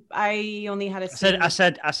I only had a scene. I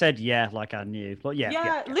said yeah, like I knew, but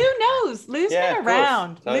yeah. Lou knows. Lou's been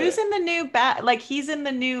around. Totally. Lou's in the new he's in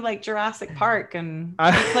the new like Jurassic Park, and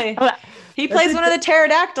he plays one of the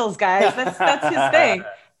pterodactyls, guys. That's his thing.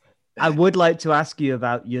 I would like to ask you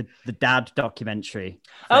about the dad documentary.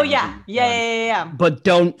 Oh yeah. But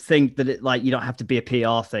don't think that it you don't have to be a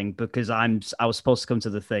PR thing, because I was supposed to come to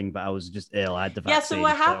the thing, but I was just ill. I had the vaccine. Yeah. So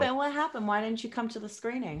what happened? What happened? Why didn't you come to the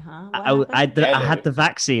screening? Huh? I had the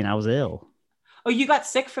vaccine. I was ill. Oh, you got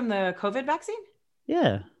sick from the COVID vaccine?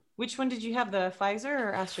 Yeah. Which one did you have? The Pfizer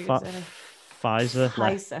or AstraZeneca?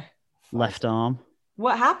 Pfizer. Left arm.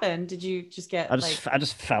 What happened? Did you just get? I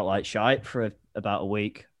just felt like shite for about a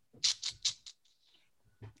week.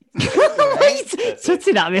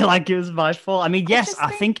 Sitting at me like it was my fault. I mean, yes,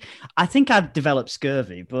 I think I've developed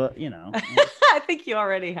scurvy, but I think you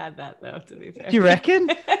already had that, though. To be fair, do you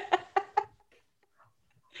reckon?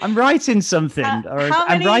 I'm writing something. How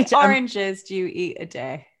many oranges do you eat a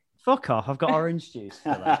day? Fuck off! I've got orange juice for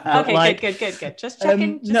that. Okay, good. Just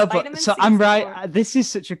checking. No, but so I'm right. This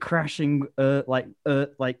is such a crashing,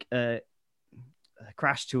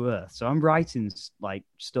 crash to earth. So I'm writing like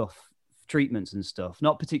stuff. Treatments and stuff,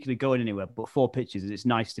 not particularly going anywhere, but for pitches, it's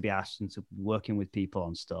nice to be asked into working with people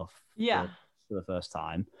on stuff. Yeah, for the first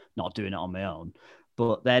time, not doing it on my own.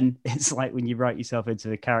 But then it's like when you write yourself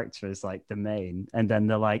into a character as like the main, and then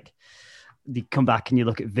they're like, you come back and you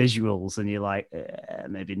look at visuals and you're like,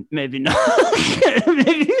 maybe not.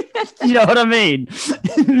 Maybe, you know what I mean?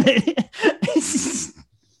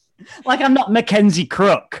 Like, I'm not Mackenzie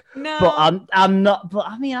Crook, but I'm not. But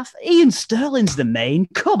I mean, Ian Sterling's the main.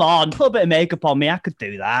 Come on, put a bit of makeup on me. I could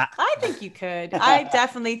do that. I think you could. I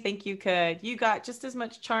definitely think you could. You got just as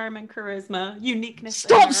much charm and charisma, uniqueness.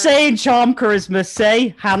 Stop saying charm, charisma.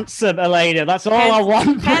 Say handsome, Elena. That's all I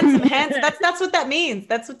want. Handsome. That's what that means.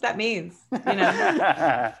 That's what that means.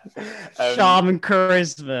 Charm and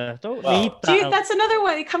charisma. Don't need that. Dude, that's another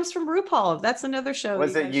one. It comes from RuPaul. That's another show.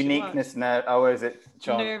 Was it uniqueness? Was it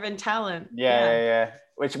charm? Nerve and talent. Yeah.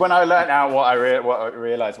 Which when I learned out what I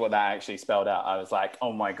realized what that actually spelled out, I was like,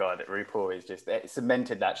 oh my god, RuPaul is just it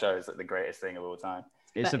cemented that show as like the greatest thing of all time.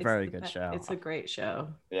 It's a very good show. It's a great show.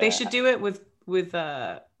 Yeah. They should do it with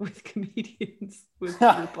comedians with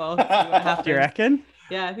RuPaul. See what happens. Do you reckon?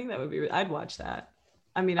 Yeah, I think that would be. I'd watch that.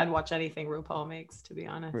 I mean, I'd watch anything RuPaul makes, to be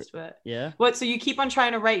honest. But yeah, what? So you keep on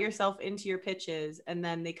trying to write yourself into your pitches, and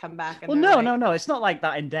then they come back. And no, it's not like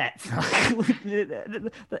that in depth.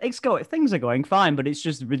 Things are going fine, but it's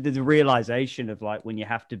just the realization of like when you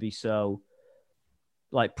have to be so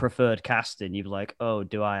like preferred casting, you'd be like, oh,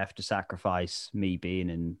 do I have to sacrifice me being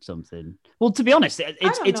in something? Well, to be honest,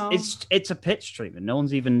 it's a pitch treatment. No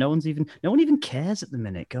one even cares at the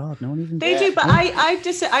minute. God, no one even. They do, but I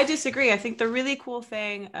disagree. I think the really cool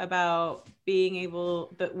thing about being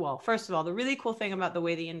able, first of all, the really cool thing about the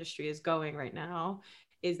way the industry is going right now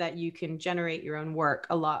is that you can generate your own work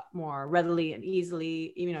a lot more readily and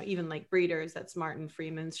easily. You know, even like Breeders, that's Martin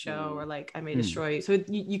Freeman's show, or like I May Destroy You. So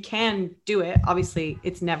you can do it. Obviously,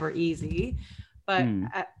 it's never easy, but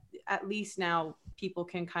at least now people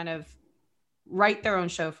can kind of write their own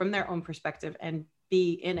show from their own perspective and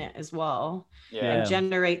be in it as well, and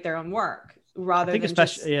generate their own work. Rather than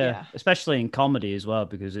especially in comedy as well,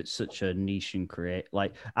 because it's such a niche and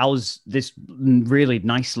this really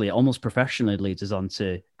nicely, almost professionally leads us on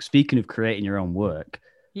to, speaking of creating your own work.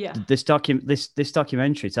 Yeah. This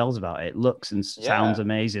documentary tells about it. Looks and sounds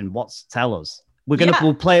amazing. Tell us.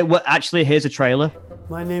 We'll play it. Actually, here's a trailer.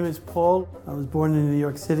 My name is Paul. I was born in New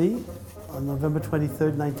York City on November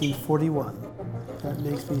 23rd, 1941. That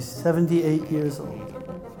makes me 78 years old.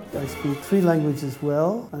 I speak 3 languages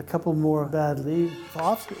well, and a couple more badly.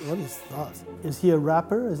 Thoughts? What is thoughts? Is he a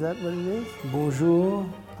rapper? Is that what it is? Bonjour.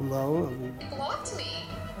 Hello. Blocked me.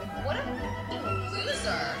 What a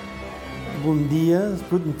loser. Bom dia,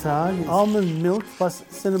 guten Tag. Almond milk plus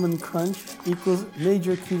cinnamon crunch equals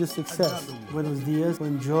major key to success. Buenos dias,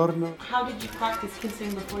 buongiorno. How did you practice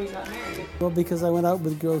kissing before you got married? Well, because I went out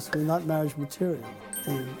with girls who were not marriage material.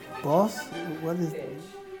 Hey, boss, what is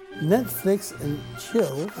Netflix and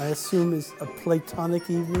chill, I assume, is a platonic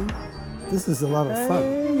evening. This is a lot of fun.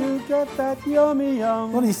 Hey, you got that yummy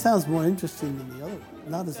yum. Well, he sounds more interesting than the other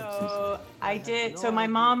one. Not as So my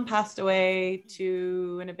mom passed away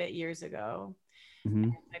 2 and a bit years ago. Mm-hmm.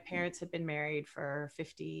 And my parents had been married for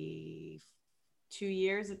 52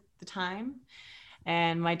 years at the time.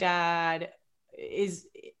 And my dad he's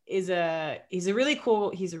a really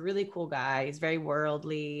cool guy. He's very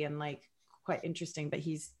worldly and like quite interesting, but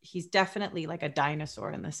he's definitely like a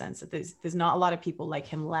dinosaur in the sense that there's not a lot of people like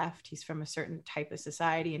him left. He's from a certain type of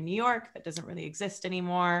society in New York that doesn't really exist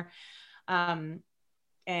anymore.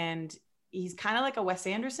 And he's kind of like a Wes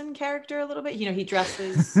Anderson character a little bit. You know, he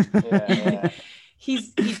dresses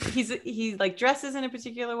he like dresses in a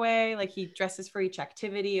particular way. Like he dresses for each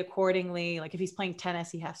activity accordingly. Like if he's playing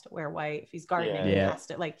tennis, he has to wear white. If he's gardening, he has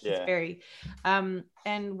to he's very,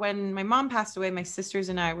 and when my mom passed away, my sisters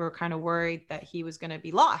and I were kind of worried that he was going to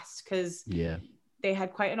be lost because they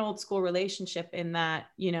had quite an old school relationship in that,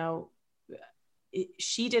 you know,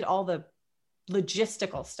 she did all the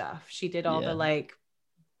logistical stuff. She did all the like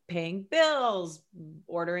paying bills,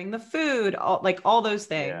 ordering the food, all those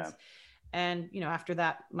things. Yeah. And, you know, after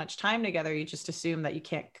that much time together, you just assume that you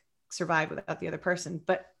can't survive without the other person.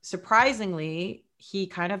 But surprisingly, he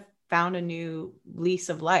kind of found a new lease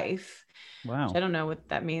of life. Wow. I don't know what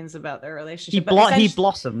that means about their relationship. He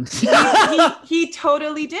blossomed. he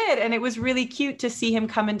totally did. And it was really cute to see him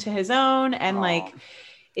come into his own. And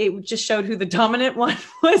it just showed who the dominant one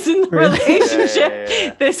was in the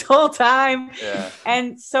relationship this whole time. Yeah.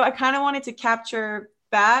 And so I kind of wanted to capture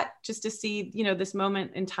that just to see, you know, this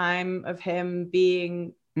moment in time of him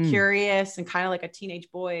being curious and kind of like a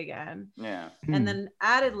teenage boy again. Yeah. And then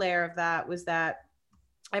added layer of that was that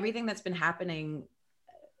everything that's been happening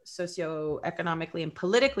socioeconomically and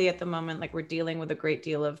politically at the moment, like we're dealing with a great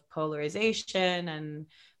deal of polarization, and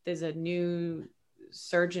there's a new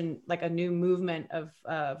surge in like a new movement of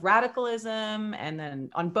radicalism, and then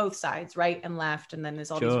on both sides, right and left, and then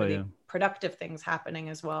there's all these really productive things happening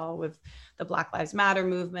as well with the Black Lives Matter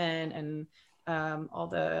movement and all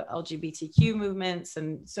the LGBTQ movements.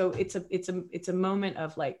 And so it's a moment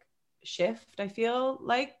of like shift, I feel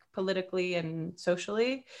like, politically and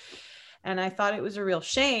socially. And I thought it was a real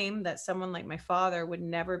shame that someone like my father would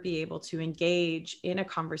never be able to engage in a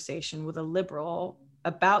conversation with a liberal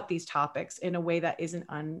about these topics in a way that is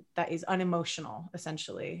unemotional,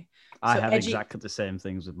 essentially. I have exactly the same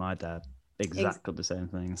things with my dad. Exactly the same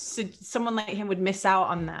things. So someone like him would miss out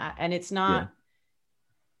on that. And it's not,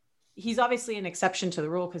 he's obviously an exception to the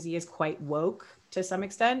rule because he is quite woke to some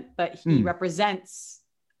extent, but he represents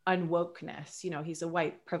unwokeness. You know, he's a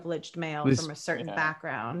white privileged male from a certain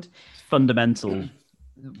background. Fundamental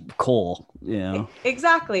core, you know.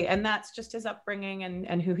 Exactly. And that's just his upbringing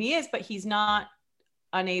and who he is, but he's not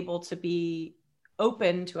unable to be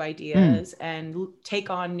open to ideas and take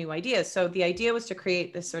on new ideas. So the idea was to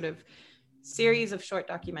create this sort of series of short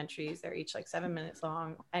documentaries. They're each like 7 minutes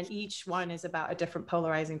long, and each one is about a different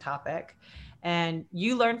polarizing topic. And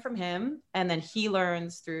you learn from him, and then he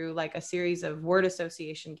learns through like a series of word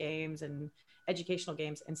association games and educational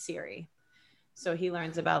games and Siri. So he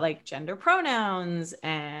learns about like gender pronouns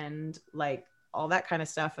and like all that kind of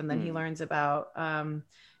stuff. And then he learns about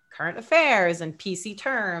current affairs and PC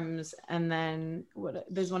terms. And then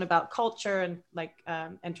there's one about culture and like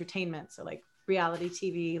entertainment. So like reality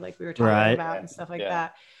TV, like we were talking about and stuff like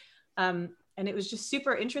that. And it was just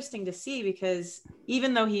super interesting to see because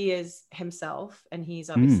even though he is himself and he's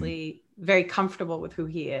obviously very comfortable with who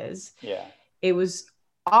he is, it was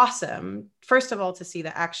awesome, first of all, to see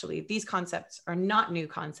that actually these concepts are not new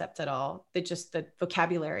concepts at all. That just the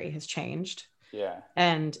vocabulary has changed.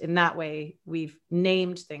 And in that way, we've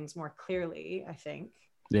named things more clearly, I think.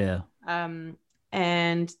 And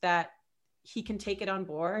that he can take it on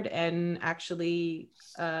board and actually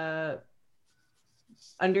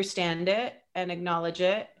understand it and acknowledge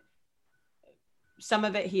it. Some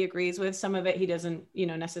of it he agrees with, some of it he doesn't,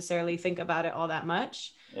 necessarily think about it all that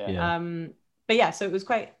much. But yeah, so it was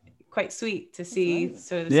quite sweet to see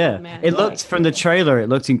sort of this old man. It looked from the trailer, it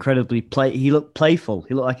looked incredibly he looked playful.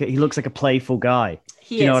 He looks like a playful guy.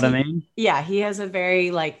 Do you know what I mean? Yeah, he has a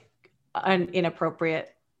very like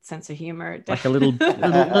inappropriate sense of humor. Like a little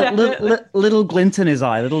glint in his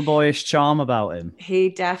eye, little boyish charm about him. He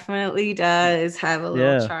definitely does have a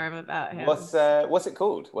little charm about him. What's it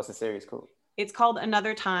called? What's the series called? It's called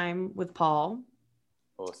Another Time with Paul.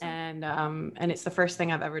 Awesome. And it's the first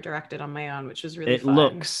thing I've ever directed on my own, which was really fun. It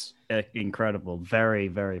looks incredible, very,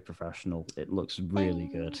 very professional. It looks really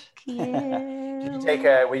good. Did you take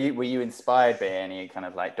were you inspired by any kind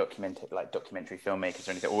of like documentary filmmakers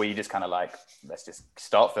or anything, or were you just kind of like, let's just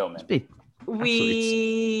start filming?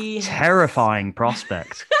 Terrifying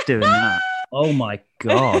prospect doing that. Oh my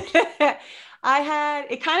god.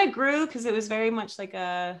 It kind of grew because it was very much like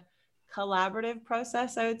a collaborative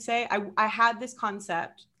process, I would say. I had this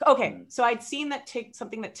concept. Okay, so I'd seen that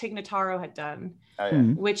something that Tig Notaro had done,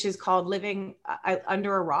 which is called Living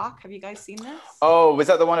Under a Rock. Have you guys seen this? Oh, was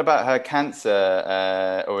that the one about her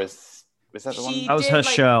cancer, or was that the one? That was her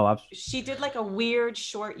show. She did like a weird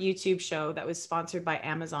short YouTube show that was sponsored by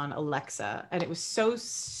Amazon Alexa, and it was so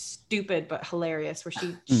stupid but hilarious, where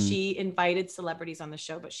she invited celebrities on the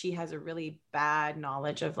show, but she has a really bad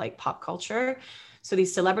knowledge of like pop culture. So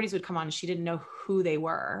these celebrities would come on and she didn't know who they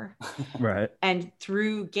were. Right. And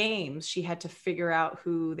through games, she had to figure out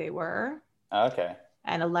who they were. Okay.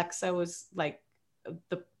 And Alexa was like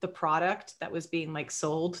the product that was being like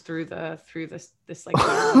sold through this like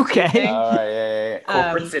okay.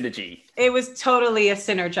 Corporate synergy. It was totally a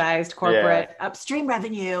synergized corporate upstream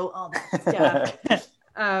revenue, all that stuff.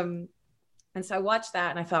 And so I watched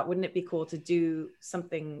that and I thought, wouldn't it be cool to do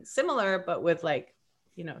something similar, but with like,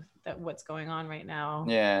 that what's going on right now.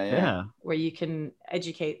 Yeah. Where you can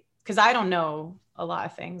educate, because I don't know a lot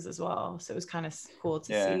of things as well. So it was kind of cool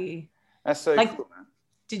to see. That's so like, cool, man.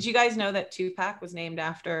 Did you guys know that Tupac was named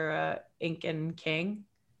after Incan king,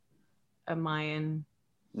 a Mayan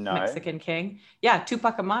Mexican king? Yeah,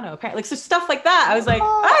 Tupac Amaru. Apparently, like so stuff like that. I was like,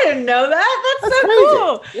 I didn't know that. That's so crazy.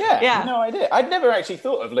 Cool. Yeah, no idea. I'd never actually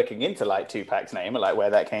thought of looking into like Tupac's name or like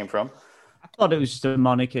where that came from. I thought it was just a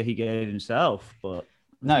moniker he gave himself, but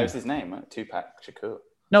no, it was his name, right? Tupac Shakur.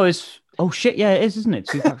 No, it's it is, isn't it?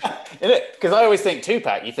 Tupac. Because I always think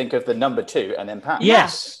Tupac, you think of the number 2 and then Pac.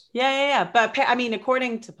 Yes. Yeah. But I mean,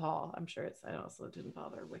 according to Paul, I'm sure I also didn't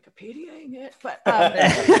bother Wikipediaing it, but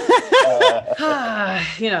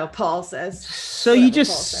Paul says. So you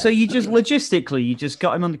just logistically, you just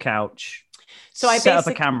got him on the couch. So I set up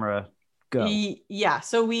a camera. Go. Yeah.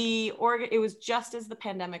 So it was just as the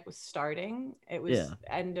pandemic was starting. It was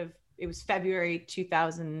it was February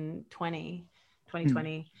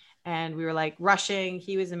 2020, and we were like rushing.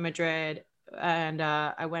 He was in Madrid, and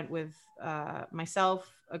I went with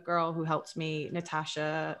myself, a girl who helped me,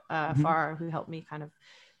 Natasha Farr, who helped me kind of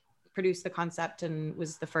produce the concept and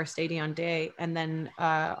was the first AD on day, and then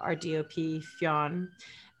our DOP Fionn.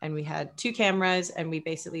 And we had 2 cameras, and we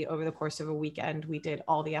basically, over the course of a weekend, we did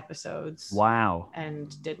all the episodes. Wow.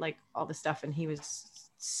 And did like all the stuff, and he was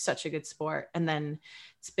such a good sport. And then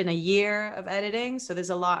it's been a year of editing, so there's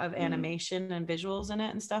a lot of animation and visuals in it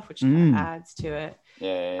and stuff, which kind of adds to it.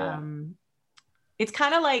 It's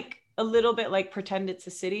kind of like a little bit like Pretend It's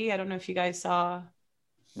a City. I don't know if you guys saw.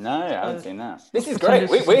 No, I haven't seen that. This is great.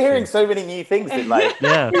 We're hearing so many new things that like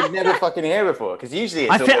we've never fucking hear before. Because usually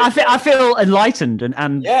it's I feel enlightened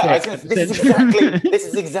and this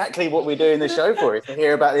is exactly what we're doing the show for, is to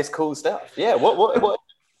hear about this cool stuff. Yeah. What?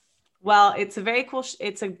 Well, it's a very cool.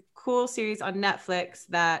 It's a cool series on Netflix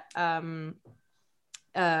that Martin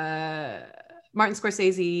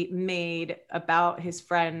Scorsese made about his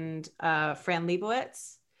friend Fran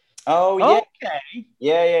Lebowitz. Oh yeah. Okay.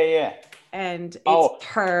 Yeah. And it's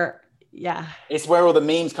her. yeah. It's where all the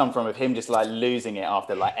memes come from of him just like losing it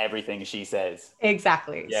after like everything she says.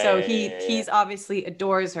 Exactly. Yeah, So yeah. he's obviously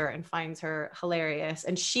adores her and finds her hilarious.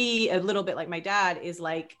 And she, a little bit like my dad, is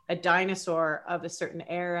like a dinosaur of a certain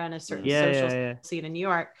era and a certain social scene in New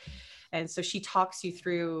York. And so she talks you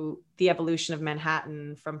through the evolution of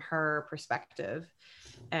Manhattan from her perspective.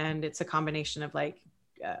 And it's a combination of like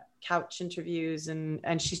couch interviews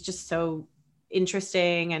and she's just so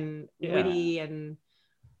interesting and witty, and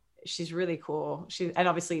she's really cool. And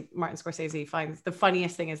obviously Martin Scorsese finds the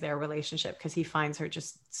funniest thing is their relationship because he finds her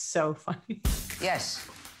just so funny. Yes,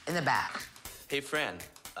 in the back. Hey, Fran,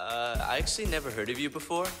 I actually never heard of you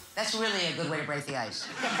before. That's really a good way to break the ice.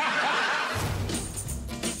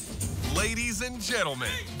 Ladies and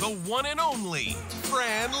gentlemen, the one and only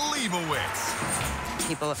Fran Lebowitz.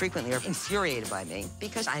 People frequently are infuriated by me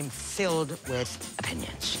because I'm filled with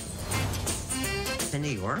opinions. In New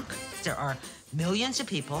York, there are millions of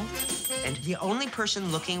people, and the only person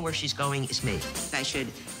looking where she's going is me. I should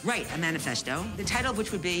write a manifesto, the title of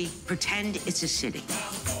which would be Pretend It's a City.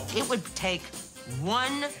 It would take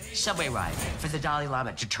one subway ride for the Dalai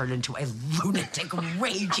Lama to turn into a lunatic,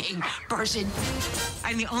 raging person.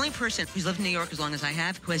 I'm the only person who's lived in New York as long as I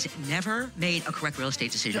have who has never made a correct real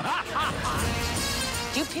estate decision.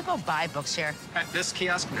 Do people buy books here? At this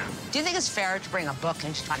kiosk, no. Do you think it's fair to bring a book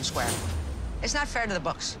into Times Square? It's not fair to the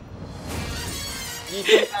books. Do you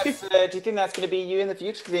think that's going to be you in the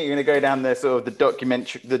future? Do you think you're going to go down the sort of the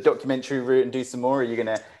documentary route and do some more? Or are you going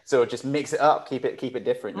to sort of just mix it up, keep it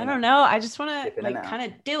different? I don't know. I just want to like kind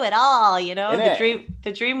of do it all, you know.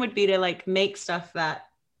 The dream would be to like make stuff that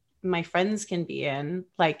my friends can be in,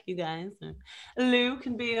 like you guys. Lou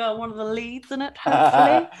can be one of the leads in it,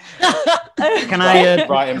 hopefully. Can I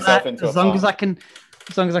write himself into as long as I can?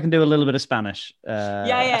 As long as I can do a little bit of Spanish.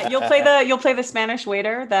 Yeah. You'll play the Spanish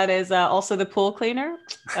waiter. That is also the pool cleaner.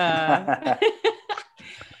 I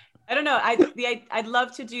don't know. I'd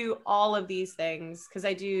love to do all of these things because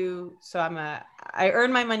I do. So I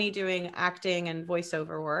earn my money doing acting and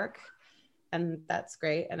voiceover work, and that's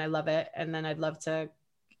great, and I love it. And then I'd love to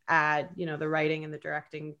add, the writing and the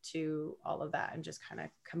directing to all of that, and just kind of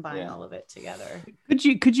combine all of it together. Could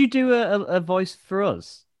you do a voice for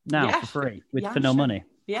us? Now for free for no money,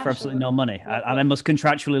 for absolutely no money, and I must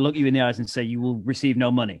contractually look you in the eyes and say you will receive no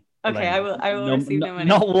money. Okay, I will receive no money.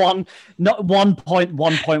 Not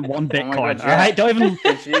 1.1.1 Bitcoin. All right, don't even.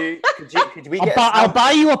 Could we get? I'll buy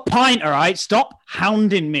you a pint. All right, stop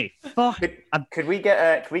hounding me. Fuck. Could we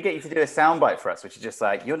get you to do a soundbite for us, which is just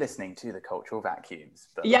like you're listening to the Cultural Vacuums?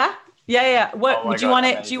 But yeah. What would you want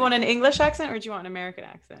it? Do you want an English accent or do you want an American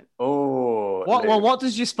accent? Oh. What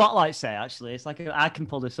does your spotlight say? Actually, it's like I can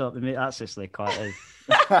pull this up. That's actually quite.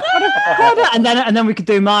 And then we could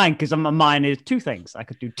do mine because mine is two things. I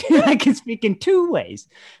can speak in two ways.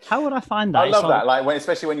 How would I find that? I love that. Like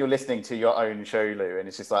especially when you're listening to your own show, Lou, and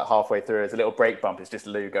it's just like halfway through, there's a little break bump. It's just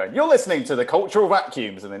Lou going, "You're listening to the Cultural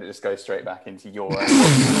Vacuums," and then it just goes straight back into your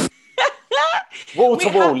own. Wall to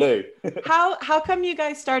wall, Lou. How come you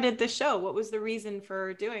guys started the show? What was the reason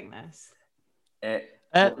for doing this?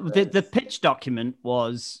 The pitch document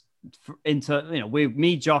was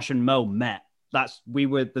me, Josh, and Mo met. We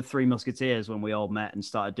were the Three Musketeers when we all met and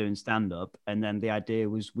started doing stand up. And then the idea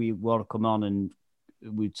was we want to come on and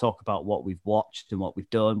we talk about what we've watched and what we've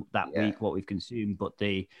done that week, what we've consumed. But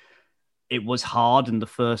it was hard. And the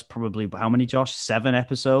first probably, how many, Josh? 8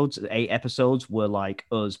 episodes were like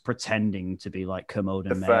us pretending to be like Kermode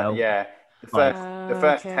and Mayo.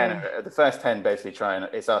 The first 10 basically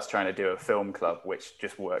it's us trying to do a film club, which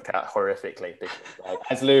just worked out horrifically. Because, like,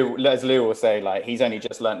 as Lou will say, like he's only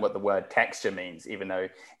just learned what the word texture means, even though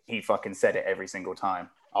he fucking said it every single time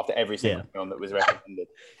after every single film that was recommended.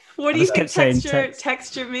 What do you think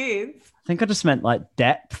texture means? I think I just meant like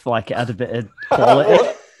depth, like it had a bit of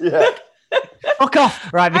quality. Yeah. Fuck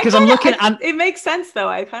off, right? Because I'm looking at it makes sense though.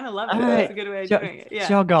 I kind of love it. That's a good way of doing it. Yeah.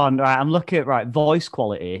 Jog on, right? I'm looking at voice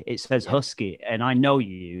quality. It says husky, and I know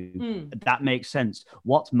you. That makes sense.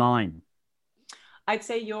 What's mine? I'd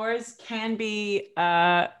say yours can be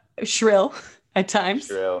shrill at times.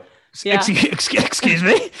 Shrill. Yeah. Excuse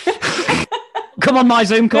me. Come on my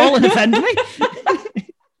Zoom call and offend me.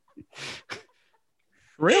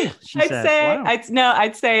 Real,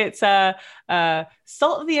 I'd say it's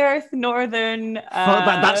salt of the earth, northern.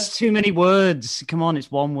 That's too many words. Come on,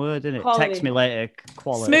 it's one word, isn't it? Quality. Text me later.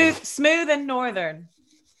 Quality. Smooth and northern.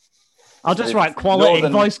 I'll just write quality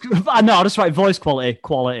voice. No, I'll just write voice quality.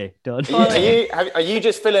 Quality done. Are you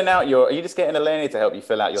just filling out Are you just getting Elena to help you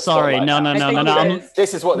fill out your? Sorry, no.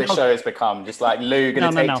 This is what this show has become. Just like Lou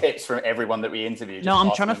going to take tips from everyone that we interview. No,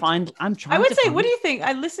 I'm trying to find. I would say, what do you think?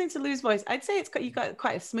 I listening to Lou's voice. I'd say you got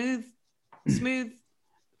quite a smooth smooth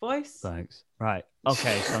voice. Thanks. Right.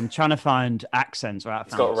 Okay. So I'm trying to find accents. Right.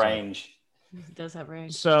 It's got range. It does have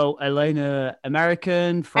range. So Elena,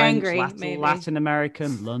 American, French, Angry, Latin, maybe. Latin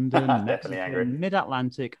American, London, Definitely angry. Mexican,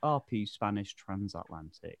 Mid-Atlantic, RP, Spanish,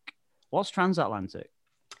 Transatlantic. What's Transatlantic?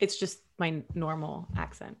 It's just my normal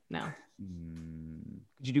accent now.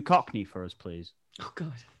 Could you do Cockney for us, please? Oh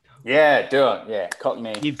God. Yeah, do it. Yeah,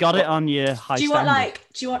 Cockney. You've got it on your high Do you standard.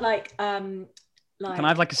 want like Can I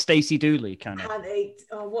have like a Stacey Dooley kind of? Have a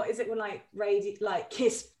what is it when like radio like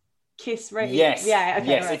kiss radio? Yes. Yeah. Okay,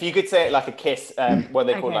 yes. right. If you could say it like a kiss, what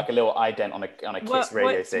they call Okay. like a little ident on a kiss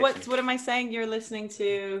radio station. What am I saying? You're listening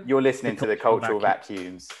to. You're listening to the cultural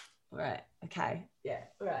vacuums. Right. Okay. Yeah.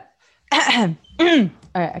 All right. All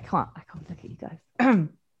right. I can't look at you guys.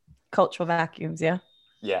 Cultural vacuums. Yeah.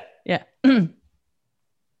 Yeah. Yeah.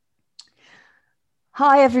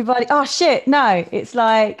 Hi everybody. Oh shit, no. It's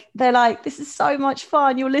like they're like, this is so much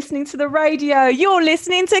fun. You're listening to the radio. You're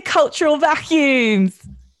listening to Cultural Vacuums.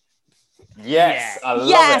 Yes, I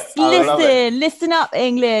love it. Listen up,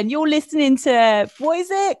 England. You're listening to what is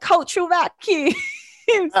it? Cultural Vacuums.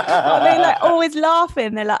 They're like always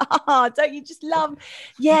laughing. They're like, don't you just love?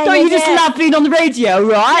 Yeah, Don't you just love being on the radio,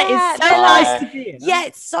 right? Yeah, It's so nice to be. Yeah,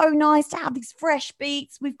 it's so nice to have these fresh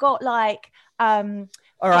beats. We've got like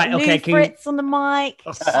all right, okay, Lou Fritz on the mic.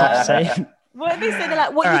 Stop saying. What do they say? They're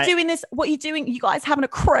like, what All are right. you doing this? What are you doing? You guys having a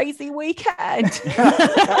crazy weekend?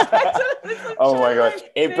 Oh my god,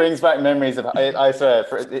 it brings back memories of. I swear,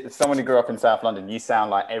 for someone who grew up in South London, you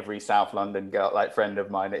sound like every South London girl, like friend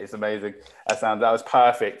of mine. It's amazing. That was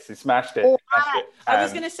perfect. You smashed it. I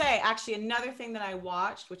was gonna say actually another thing that I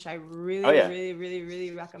watched, which I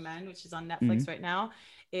really recommend, which is on Netflix right now,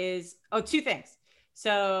 is two things.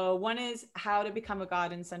 So one is How to Become a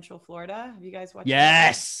God in Central Florida. Have you guys watched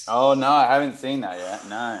Yes. that? Oh no, I haven't seen that yet.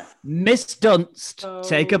 No. Miss Dunst, So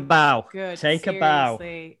take a bow. good. Take a bow.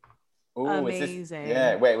 Seriously. Ooh, Amazing. Is this,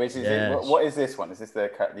 yeah. Wait, which is Yes. it? What is this one? Is this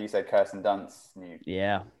you said Kirsten Dunst new?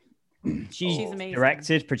 Yeah. She's amazing.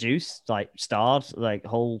 Directed, produced, like starred, like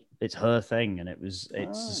it's her thing, and it's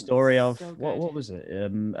a story of so good. what was it?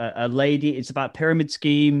 A lady. It's about pyramid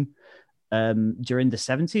scheme during the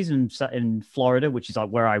 70s in Florida, which is like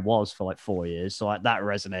where I was for like 4 years. So like that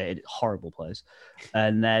resonated. Horrible place.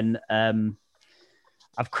 And then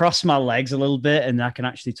I've crossed my legs a little bit, and I can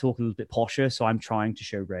actually talk a little bit posher. So I'm trying to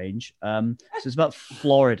show range. So it's about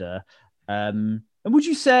Florida. And would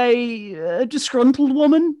you say a disgruntled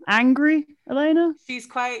woman, angry, Elena? She's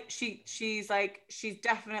she's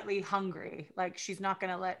definitely hungry. Like she's not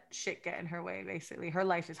gonna let shit get in her way. Basically, her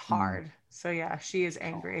life is hard. So yeah, she is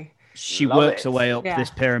angry. She Love works it. her way up Yeah.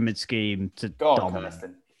 this pyramid scheme to Go on, dominate.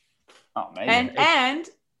 Kirsten. Oh, amazing. And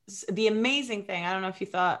the amazing thing, I don't know if you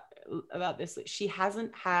thought about this, she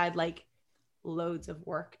hasn't had like loads of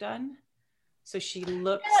work done, so she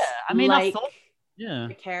looks like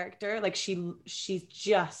the character. Like she's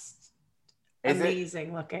just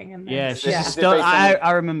amazing looking. And Yeah, Is it based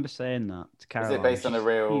I remember saying that to Is Caroline. it based on a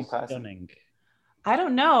real She's person? stunning. I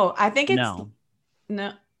don't know. I think it's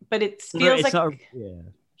no, but it feels It's like not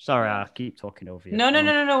Sorry, I keep talking over you. No.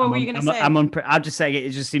 What were you gonna say? I'm just saying it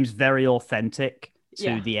just seems very authentic to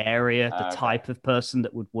Yeah. the area, the type of person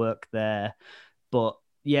that would work there. But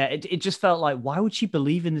yeah, it just felt like, why would she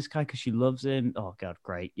believe in this guy? Because she loves him. Oh God,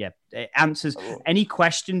 great. Yeah, it answers any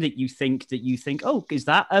question that you think. Oh, is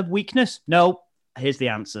that a weakness? No. Here's the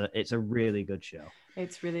answer. It's a really good show.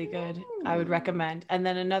 It's really good. I would recommend. And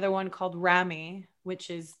then another one called Rami, which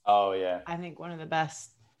is I think one of the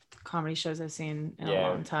best comedy shows I've seen in a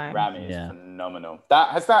long time. Rami is phenomenal.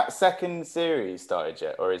 Has that second series started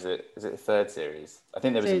yet, or is it the third series? I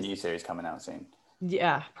think there was a new series coming out soon.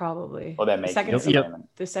 Yeah, probably. Or they're making the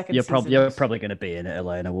second You're season. probably going to be in it,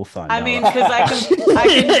 Elena. We'll find out. I mean, because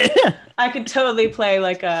I could totally play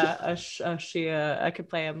like a Shia. I could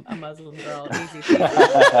play a Muslim girl. Easy.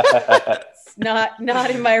 It's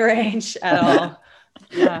not in my range at all.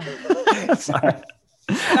 Yeah. Sorry.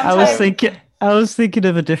 I was thinking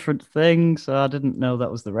of a different thing, so I didn't know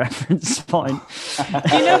that was the reference point.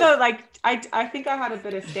 Though, like I think I had a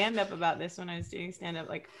bit of stand-up about this when I was doing stand-up.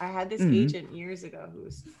 Like I had this agent years ago who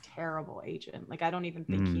was a terrible agent. Like I don't even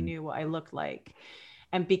think he knew what I looked like.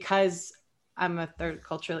 And because I'm a third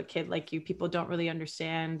cultural kid like you, people don't really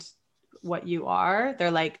understand what you are.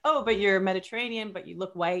 They're like, oh, but you're Mediterranean, but you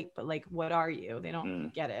look white, but like, what are you? They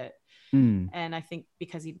don't get it. And I think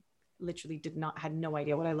because he literally had no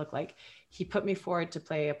idea what I looked like, he put me forward to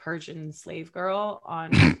play a Persian slave girl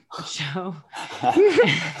on a show.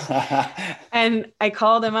 And I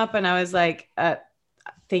called him up and I was like,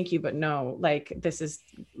 thank you, but no, like this is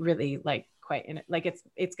really like quite in it. Like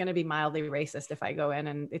it's going to be mildly racist if I go in,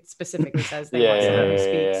 and it specifically says they Yeah, want someone who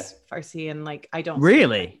yeah. speaks Farsi, and like I don't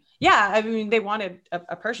Really? Yeah, I mean, they wanted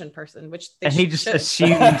a Persian person, which they And he just should.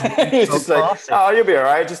 assumed He's just like, oh, you'll be all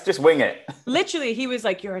right. Just wing it. Literally, he was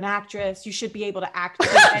like, "You're an actress. You should be able to act in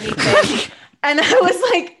anything." And I was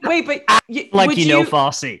like, "Wait, but like you know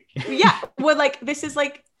Farsi." Yeah, well, like this is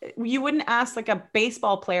like you wouldn't ask like a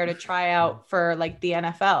baseball player to try out for like the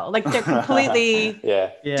NFL. Like they're completely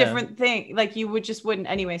Yeah. different thing. Like you wouldn't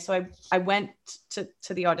anyway. So I went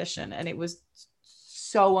to the audition, and it was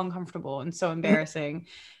so uncomfortable and so embarrassing.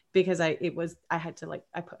 Because I had to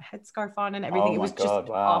I put a headscarf on and everything. Oh It was my just God,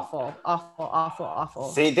 wow. awful.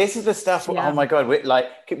 See, this is the stuff. Yeah. Oh my God,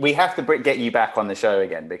 we have to get you back on the show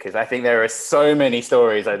again, because I think there are so many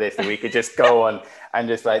stories like this that we could just go on and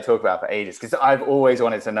just like talk about for ages. Because I've always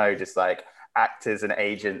wanted to know, just like actors and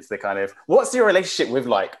agents, the kind of what's your relationship with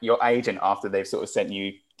like your agent after they've sort of sent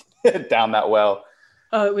you down that well.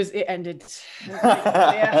 Oh, it ended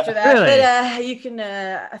after that. Really? But you can,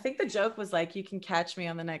 I think the joke was like, you can catch me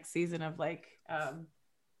on the next season of like,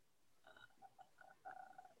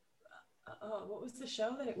 what was the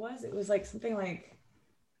show that it was? It was like something like,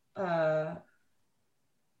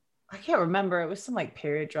 I can't remember. It was some like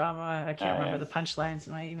period drama. I can't remember the punchlines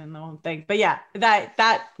and even the whole thing. But yeah,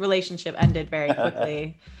 that relationship ended very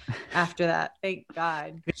quickly after that. Thank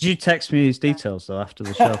God. Did you text me his details though after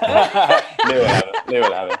the show? Knew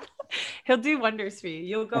it happened. He'll do wonders for you.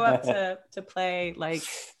 You'll go up to play like,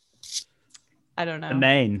 I don't know. A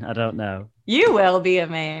main. I don't know. You will be a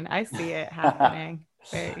main. I see it happening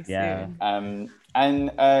very soon.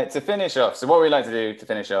 And to finish off, so what we like to do to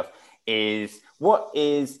finish off is, what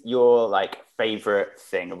is your like favorite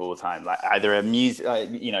thing of all time? Like either a music,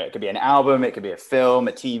 it could be an album, it could be a film,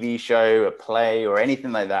 a TV show, a play, or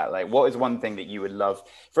anything like that. Like, what is one thing that you would love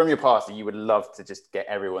from your past that you would love to just get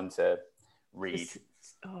everyone to read?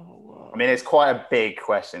 I mean, it's quite a big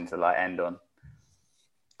question to like end on.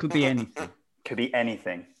 Could be anything. Could be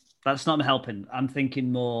anything. That's not helping. I'm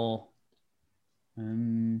thinking more.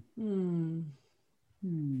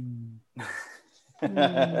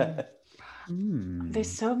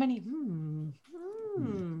 There's so many.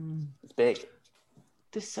 It's big.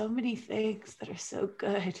 There's so many things that are so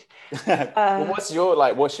good. Uh, what's your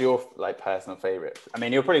personal favorite? I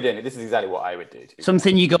mean, you're probably doing it. This is exactly what I would do.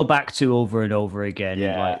 Something you go back to over and over again.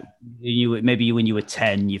 Yeah. Like maybe when you were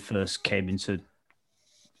 10, you first came into.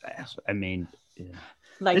 I mean, yeah.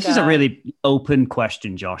 Like, this is a really open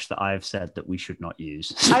question, Josh, that I've said that we should not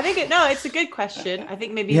use. I think it's a good question. I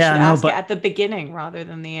think maybe you should ask it at the beginning rather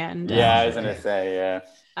than the end. Yeah, I was gonna say, yeah.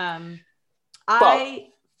 I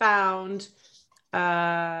found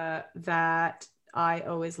that I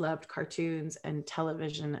always loved cartoons and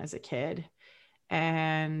television as a kid,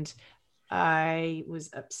 and I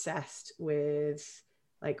was obsessed with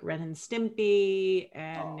like Ren and Stimpy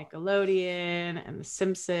and Nickelodeon and The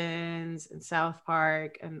Simpsons and South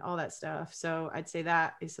Park and all that stuff. So I'd say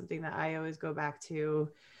that is something that I always go back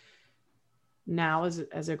to now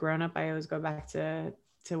as a grown-up. I always go back to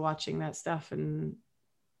watching that stuff, and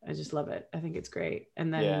I just love it. I think it's great.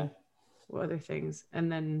 And then what other things?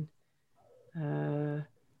 And then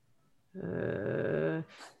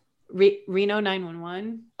Reno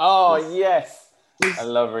 911. Oh, yes. I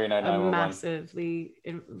love Reno 911. A massively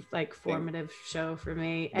formative show for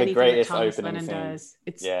me. The Anything greatest that Thomas opening Lennon scene. does,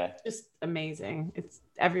 it's just amazing. It's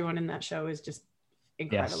everyone in that show is just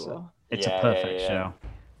incredible. Yes, it's a perfect show.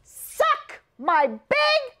 Suck my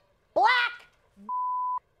big black.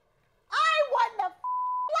 I won the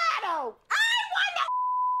lotto. I won the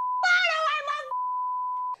lotto. I'm a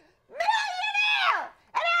millionaire,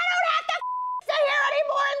 and I don't have to sit here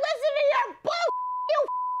anymore and listen to your bull. You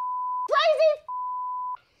crazy.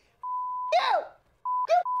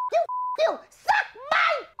 You suck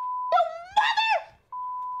my mother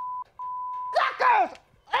suckers.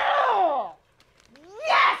 Oh,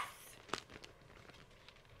 yes.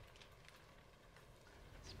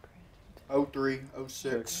 03,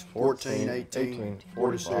 06, 14, 18,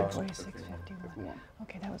 46. 51.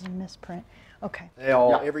 Okay, that was a misprint. Okay.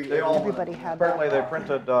 Everybody had Apparently that. they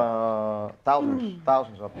printed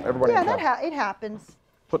thousands of them. Everybody. Yeah, had it happens.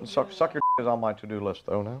 Putting suck your is on my to-do list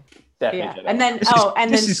though now. Yeah. And then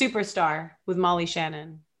Superstar with Molly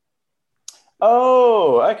Shannon.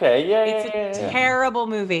 Oh, okay. Yeah, it's a terrible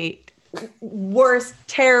movie. Worst,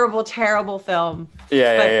 terrible film.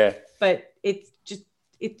 But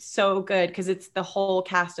it's so good because it's the whole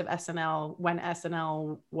cast of SNL when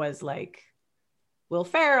SNL was like Will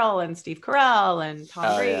Ferrell and Steve Carell and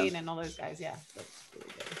Tom Green and all those guys. Yeah, that's really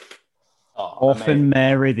good. Orphan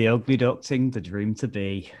Mary, the ugly duckling, the dream to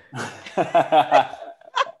be.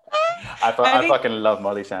 I fucking love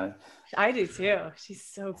Molly Shannon. I do too. She's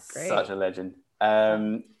so great. Such a legend.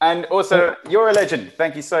 And also, you're a legend.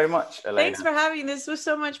 Thank you so much, Elena. Thanks for having me. This was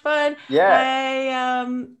so much fun. Yeah.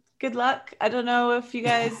 Good luck. I don't know if you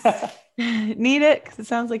guys need it because it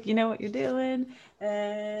sounds like you know what you're doing.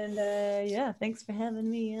 And yeah, thanks for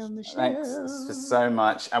having me on the show. Thanks so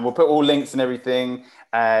much. And we'll put all links and everything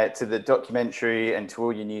to the documentary and to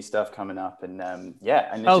all your new stuff coming up. And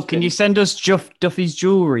yeah. And can you send us Duffy's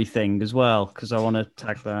jewelry thing as well? Because I want to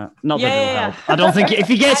tag that. Not that it'll help. I don't think if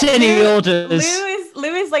he gets any orders.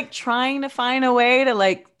 Lou is like trying to find a way to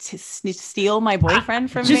like to steal my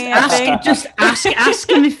boyfriend from me. Just ask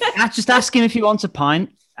him if he wants a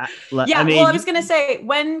pint. I was gonna say,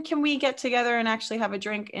 when can we get together and actually have a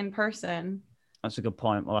drink in person? That's a good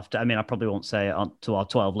point. We'll have to. I probably won't say it to our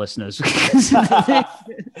 12 listeners. We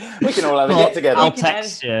can all have a get together. I'll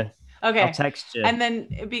text you. Okay. I'll text you. And then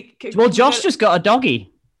Josh just got a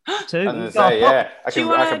doggy too. I was gonna say, I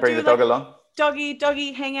can bring the dog along.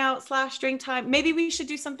 Doggy hangout / drink time. Maybe we should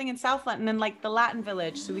do something in South Latin and like the Latin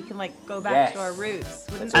village so we can like go back to our roots.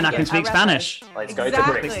 And I can speak Spanish. Let's go to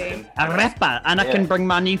Brixton. Arepa. And I can bring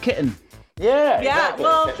my new kitten. Yeah. Exactly.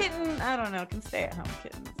 Well, kitten, I don't know, can stay at home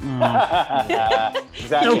kittens.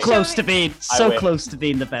 Exactly. So close to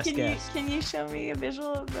being the best guest. Can you show me a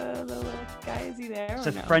visual of the little guy? Is he there? It's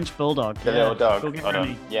a French bulldog. The little dog. Hold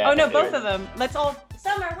on. Yeah. Oh no, both of them. Let's all.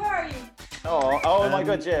 Summer, where are you? Oh my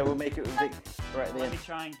God! Yeah, we'll make it right there. Let me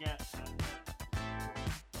try and get.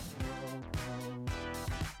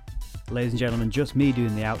 Ladies and gentlemen, just me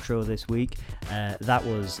doing the outro this week. That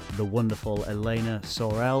was the wonderful Elena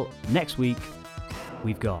Saurel. Next week,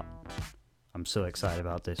 I'm so excited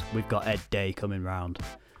about this. We've got Ed Day coming round.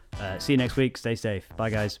 See you next week. Stay safe. Bye,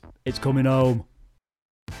 guys. It's coming home.